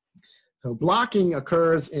 So blocking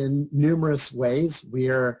occurs in numerous ways.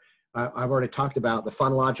 I've already talked about the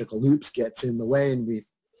phonological loops gets in the way, and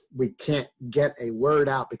we can't get a word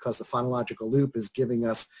out because the phonological loop is giving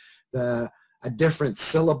us a different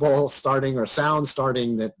syllable starting or sound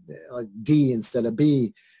starting, that like D instead of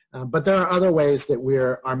B. But there are other ways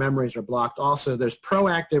that our memories are blocked also. There's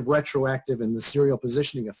proactive, retroactive, and the serial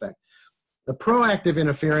positioning effect. The proactive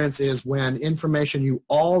interference is when information you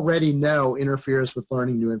already know interferes with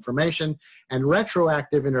learning new information, and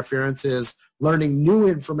retroactive interference is learning new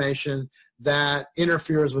information that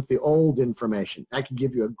interferes with the old information. I can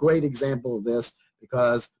give you a great example of this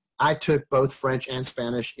because I took both French and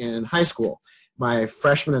Spanish in high school. My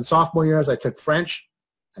freshman and sophomore years, I took French.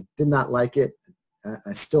 I did not like it.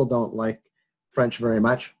 I still don't like French very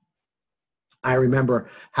much. I remember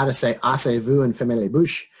how to say asseyez-vous and fermez les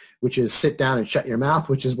bouches, which is sit down and shut your mouth,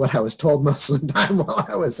 which is what I was told most of the time while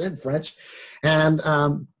I was in French. And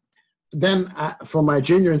then for my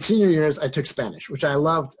junior and senior years, I took Spanish, which I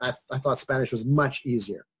loved. I thought Spanish was much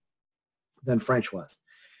easier than French was.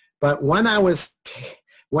 But when I was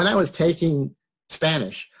taking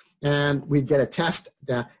Spanish, and we'd get a test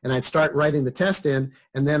down, and I'd start writing the test in,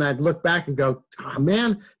 and then I'd look back and go, oh,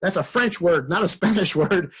 man, that's a French word, not a Spanish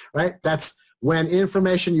word, right? That's when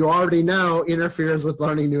information you already know interferes with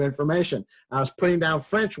learning new information. I was putting down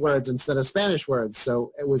French words instead of Spanish words,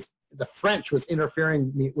 so the French was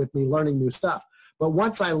interfering with me learning new stuff. But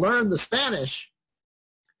once I learned the Spanish,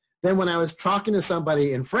 then when I was talking to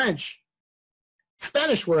somebody in French,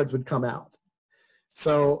 Spanish words would come out.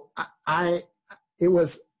 So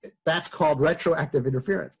that's called retroactive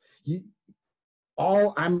interference.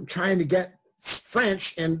 I'm trying to get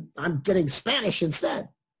French and I'm getting Spanish instead.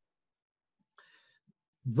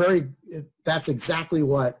 That's exactly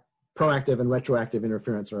what proactive and retroactive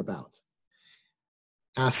interference are about.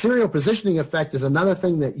 Serial positioning effect is another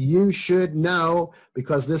thing that you should know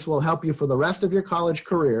because this will help you for the rest of your college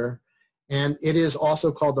career, and it is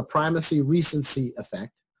also called the primacy recency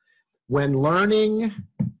effect. When learning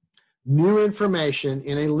new information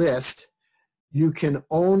in a list, you can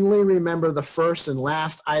only remember the first and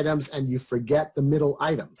last items and you forget the middle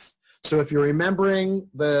items. So if you're remembering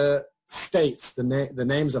the states, the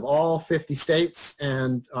names of all 50 states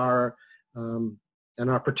and our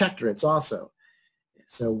protectorates also.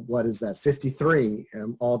 So what is that? 53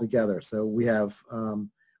 altogether. So we have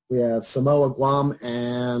Samoa, Guam,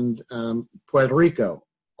 and Puerto Rico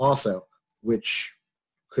also, which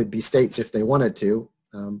could be states if they wanted to.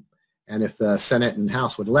 And if the Senate and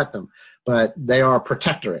House would let them, but they are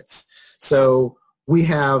protectorates. So we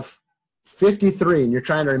have 53, and you're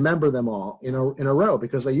trying to remember them all in a row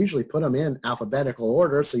because they usually put them in alphabetical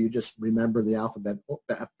order, so you just remember the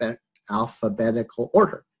alphabetical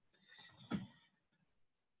order.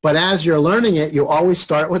 But as you're learning it, you always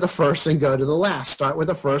start with the first and go to the last. Start with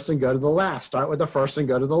the first and go to the last. Start with the first and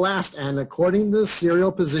go to the last. And according to the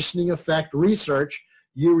serial positioning effect research,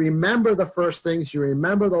 you remember the first things, you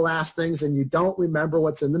remember the last things, and you don't remember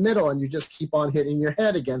what's in the middle, and you just keep on hitting your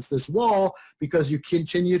head against this wall because you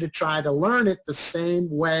continue to try to learn it the same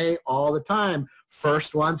way all the time,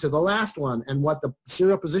 first one to the last one. And what the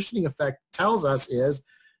serial positioning effect tells us is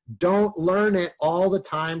don't learn it all the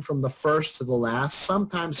time from the first to the last.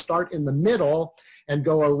 Sometimes start in the middle and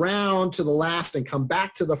go around to the last and come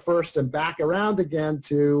back to the first and back around again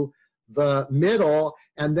to the middle,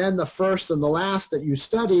 and then the first and the last that you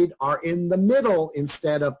studied are in the middle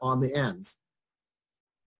instead of on the ends.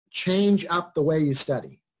 Change up the way you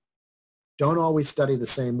study. don't always study the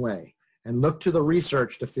same way, and look to the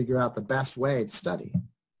research to figure out the best way to study.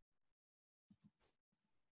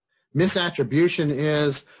 Misattribution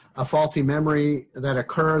is a faulty memory that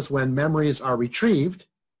occurs when memories are retrieved,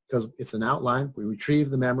 because it's an outline, we retrieve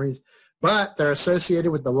the memories, but they're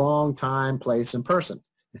associated with the wrong time, place, and person.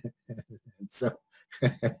 So,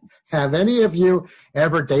 have any of you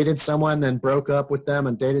ever dated someone and broke up with them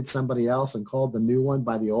and dated somebody else and called the new one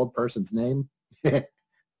by the old person's name?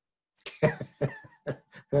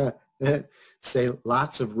 Say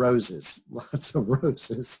lots of roses, lots of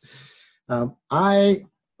roses.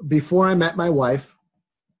 Before I met my wife,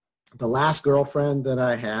 the last girlfriend that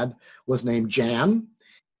I had was named Jan.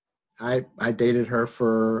 I dated her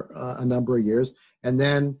for a number of years, and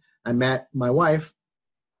then I met my wife,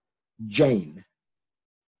 Jane.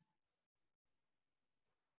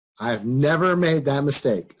 I've never made that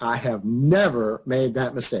mistake. I have never made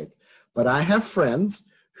that mistake. But I have friends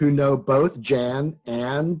who know both Jan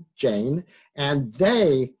and Jane, and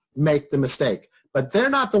they make the mistake. But they're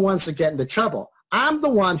not the ones that get into trouble. I'm the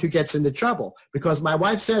one who gets into trouble because my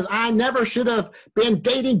wife says I never should have been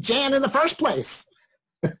dating Jan in the first place.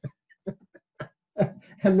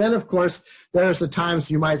 And then, of course, there's the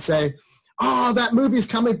times you might say, oh, that movie's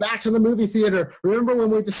coming back to the movie theater. Remember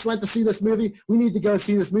when we just went to see this movie? We need to go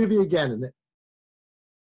see this movie again. And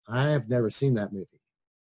I have never seen that movie.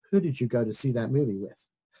 Who did you go to see that movie with?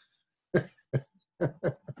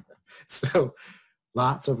 So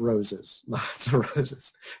lots of roses, lots of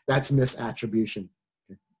roses. That's misattribution.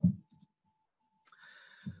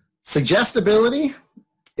 Suggestibility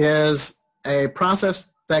is a process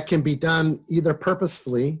that can be done either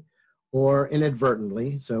purposefully or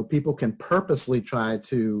inadvertently. So people can purposely try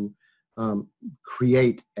to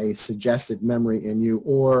create a suggested memory in you,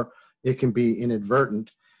 or it can be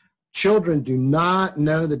inadvertent. Children do not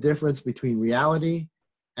know the difference between reality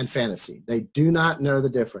and fantasy. They do not know the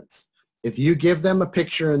difference. If you give them a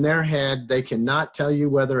picture in their head, they cannot tell you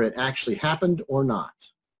whether it actually happened or not.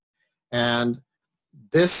 And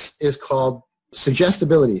this is called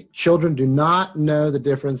suggestibility. Children do not know the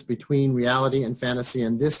difference between reality and fantasy,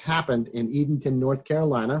 and this happened in Edenton, North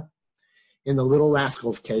Carolina, in the Little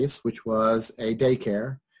Rascals case, which was a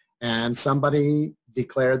daycare, and somebody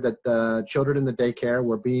declared that the children in the daycare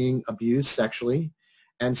were being abused sexually,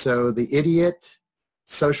 and so the idiot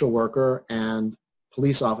social worker and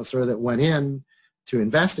police officer that went in to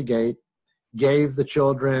investigate gave the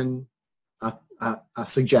children a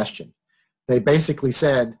suggestion. They basically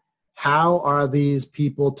said, how are these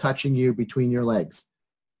people touching you between your legs?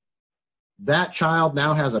 That child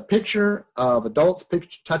now has a picture of adults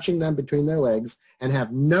touching them between their legs and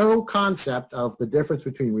have no concept of the difference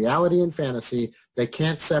between reality and fantasy. They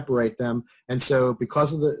can't separate them. And so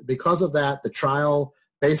because of that, the trial,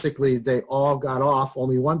 basically they all got off.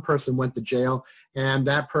 Only one person went to jail, and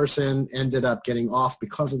that person ended up getting off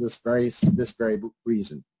because of this very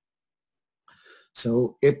reason.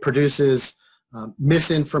 So it produces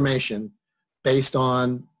misinformation based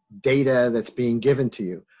on data that's being given to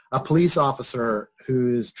you. A police officer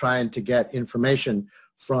who's trying to get information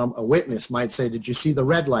from a witness might say, did you see the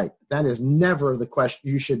red light? That is never the question.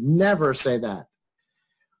 You should never say that.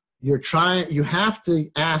 You have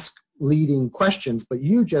to ask leading questions, but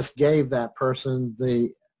you just gave that person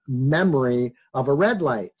the memory of a red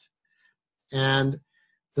light. And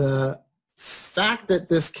the fact that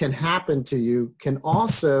this can happen to you can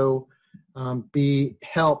also be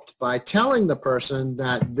helped by telling the person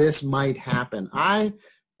that this might happen. I,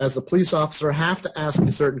 as a police officer, have to ask you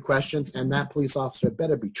certain questions, and that police officer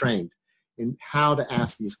better be trained in how to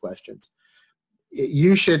ask these questions.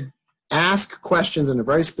 You should ask questions in a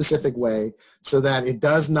very specific way so that it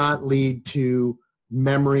does not lead to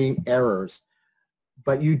memory errors.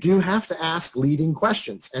 But you do have to ask leading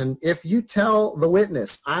questions. And if you tell the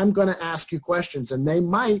witness, I'm going to ask you questions, and they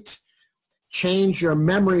might change your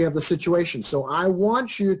memory of the situation. So I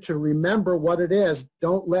want you to remember what it is.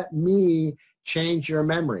 Don't let me change your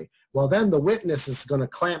memory. Well, then the witness is going to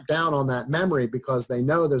clamp down on that memory because they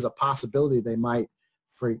know there's a possibility they might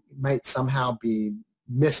somehow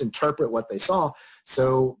misinterpret what they saw.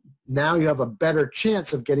 So now you have a better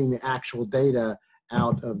chance of getting the actual data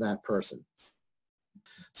out of that person.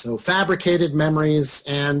 So fabricated memories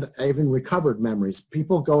and even recovered memories.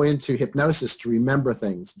 People go into hypnosis to remember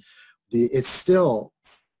things. It's still,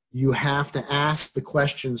 you have to ask the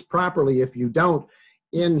questions properly. If you don't,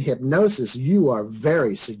 in hypnosis, you are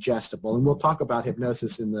very suggestible. And we'll talk about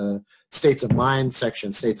hypnosis in the states of mind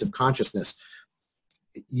section, states of consciousness.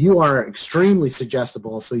 You are extremely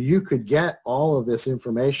suggestible, so you could get all of this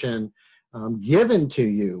information given to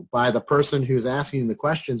you by the person who's asking the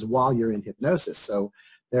questions while you're in hypnosis. So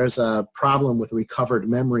there's a problem with recovered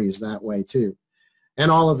memories that way too. And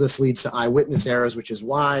all of this leads to eyewitness errors, which is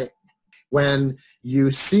why when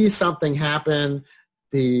you see something happen,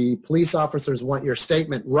 the police officers want your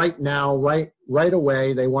statement right now, right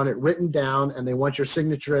away. They want it written down, and they want your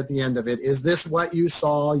signature at the end of it. Is this what you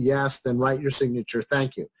saw? Yes, then write your signature.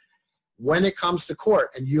 Thank you. When it comes to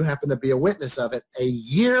court and you happen to be a witness of it, a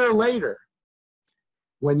year later,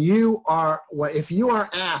 if you are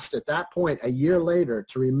asked at that point a year later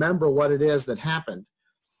to remember what it is that happened,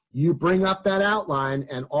 you bring up that outline,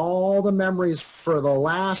 and all the memories for the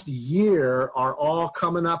last year are all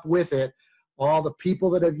coming up with it. All the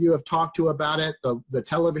people that you have talked to about it, the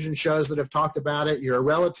television shows that have talked about it, your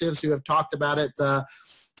relatives who have talked about it, the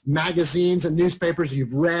magazines and newspapers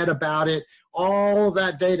you've read about it, all of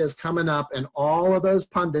that data is coming up, and all of those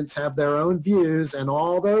pundits have their own views, and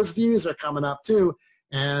all those views are coming up too,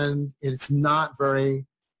 and it's not very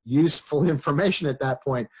useful information at that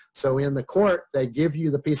point. So in the court, they give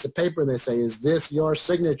you the piece of paper and they say, is this your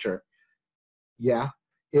signature? Yeah.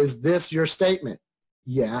 Is this your statement?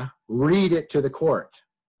 Yeah. Read it to the court,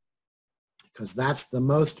 because that's the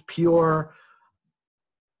most pure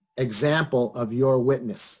example of your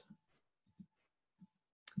witness.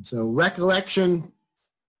 So recollections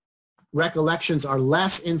are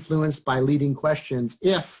less influenced by leading questions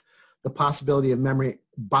if the possibility of memory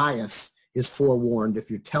bias is forewarned. If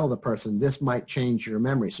you tell the person this might change your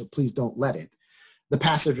memory, so please don't let it. The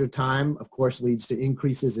passage of time, of course, leads to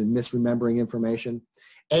increases in misremembering information.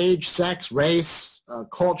 Age, sex, race,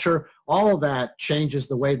 culture, all of that changes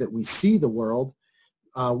the way that we see the world.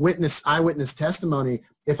 Eyewitness testimony,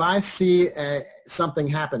 if I see something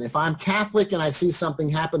happen, if I'm Catholic and I see something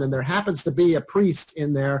happen and there happens to be a priest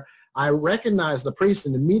in there, I recognize the priest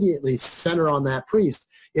and immediately center on that priest.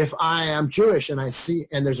 If I am Jewish and I see,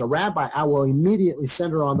 and there's a rabbi, I will immediately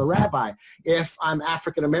center on the rabbi. If I'm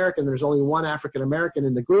African American, there's only one African American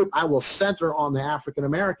in the group, I will center on the African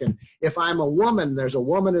American. If I'm a woman, there's a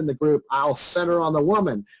woman in the group, I'll center on the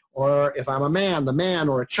woman. Or if I'm a man, the man,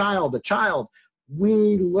 or a child, the child.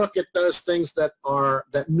 We look at those things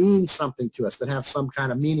that mean something to us, that have some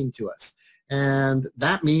kind of meaning to us. And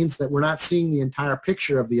that means that we're not seeing the entire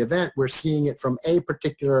picture of the event. We're seeing it from a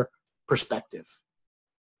particular perspective.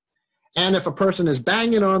 And if a person is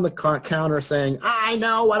banging on the counter saying, I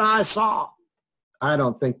know what I saw, I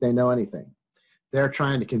don't think they know anything. They're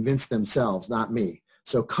trying to convince themselves, not me.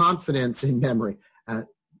 So confidence in memory.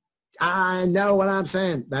 I know what I'm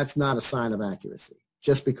saying. That's not a sign of accuracy.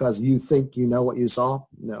 Just because you think you know what you saw?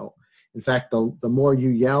 No. In fact, the more you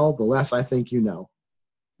yell, the less I think you know.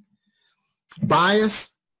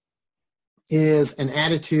 Bias is an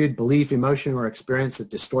attitude, belief, emotion, or experience that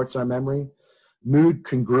distorts our memory. Mood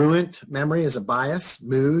congruent memory is a bias.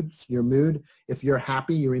 Your mood. If you're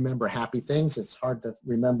happy, you remember happy things. It's hard to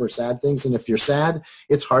remember sad things. And if you're sad,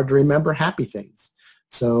 it's hard to remember happy things.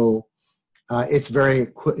 So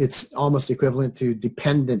it's almost equivalent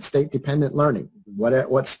to state-dependent learning.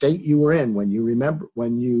 What state you were in when you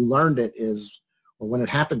learned it or when it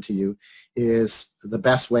happened to you is the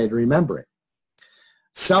best way to remember it.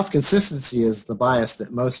 Self-consistency is the bias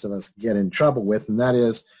that most of us get in trouble with, and that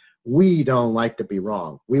is we don't like to be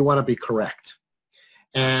wrong. We want to be correct.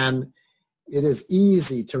 And it is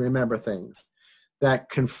easy to remember things that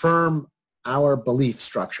confirm our belief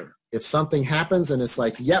structure. If something happens and it's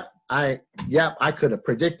like, I could have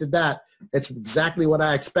predicted that, it's exactly what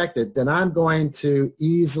I expected, then I'm going to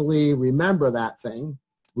easily remember that thing.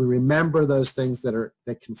 We remember those things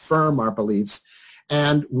that confirm our beliefs,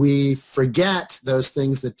 and we forget those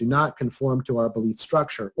things that do not conform to our belief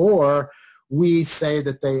structure, or we say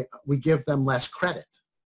that we give them less credit.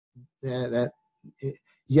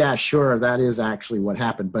 Yeah, sure, that is actually what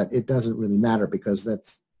happened, but it doesn't really matter because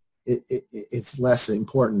it's less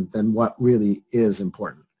important than what really is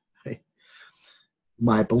important.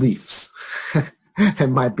 My beliefs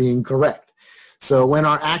and my being correct. So when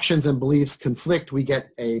our actions and beliefs conflict, we get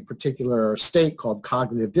a particular state called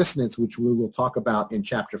cognitive dissonance, which we will talk about in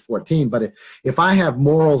chapter 14. But if I have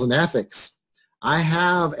morals and ethics, I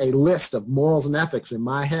have a list of morals and ethics in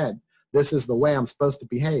my head. This is the way I'm supposed to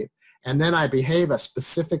behave. And then I behave a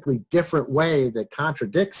specifically different way that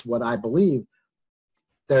contradicts what I believe.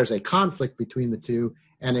 There's a conflict between the two,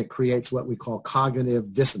 and it creates what we call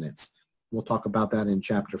cognitive dissonance. We'll talk about that in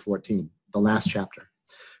chapter 14, the last chapter.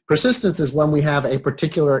 Persistence is when we have a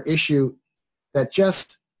particular issue that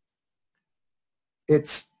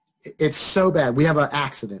it's so bad. We have an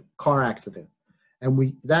accident, car accident,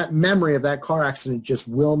 and that memory of that car accident just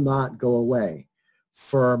will not go away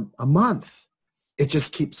for a month. it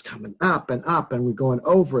just keeps coming up, and we're going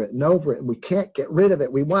over it, and we can't get rid of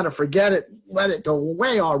it. We want to forget it, let it go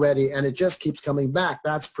away already, and it just keeps coming back.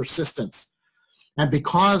 That's persistence. And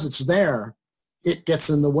because it's there, it gets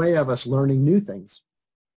in the way of us learning new things.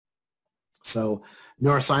 So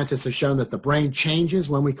neuroscientists have shown that the brain changes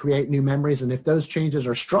when we create new memories, and if those changes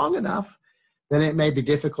are strong enough, then it may be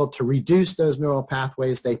difficult to reduce those neural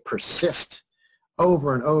pathways. They persist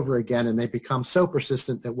over and over again, and they become so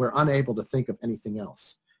persistent that we're unable to think of anything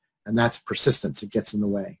else. And that's persistence. It gets in the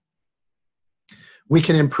way. We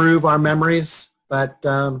can improve our memories, but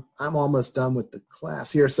I'm almost done with the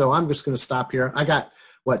class here, so I'm just going to stop here. I got,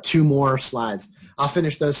 2 more slides. I'll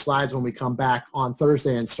finish those slides when we come back on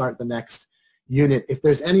Thursday and start the next unit. If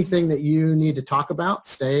there's anything that you need to talk about,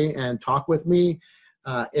 stay and talk with me.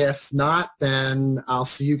 If not, then I'll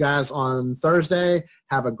see you guys on Thursday.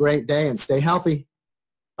 Have a great day and stay healthy.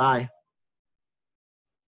 Bye.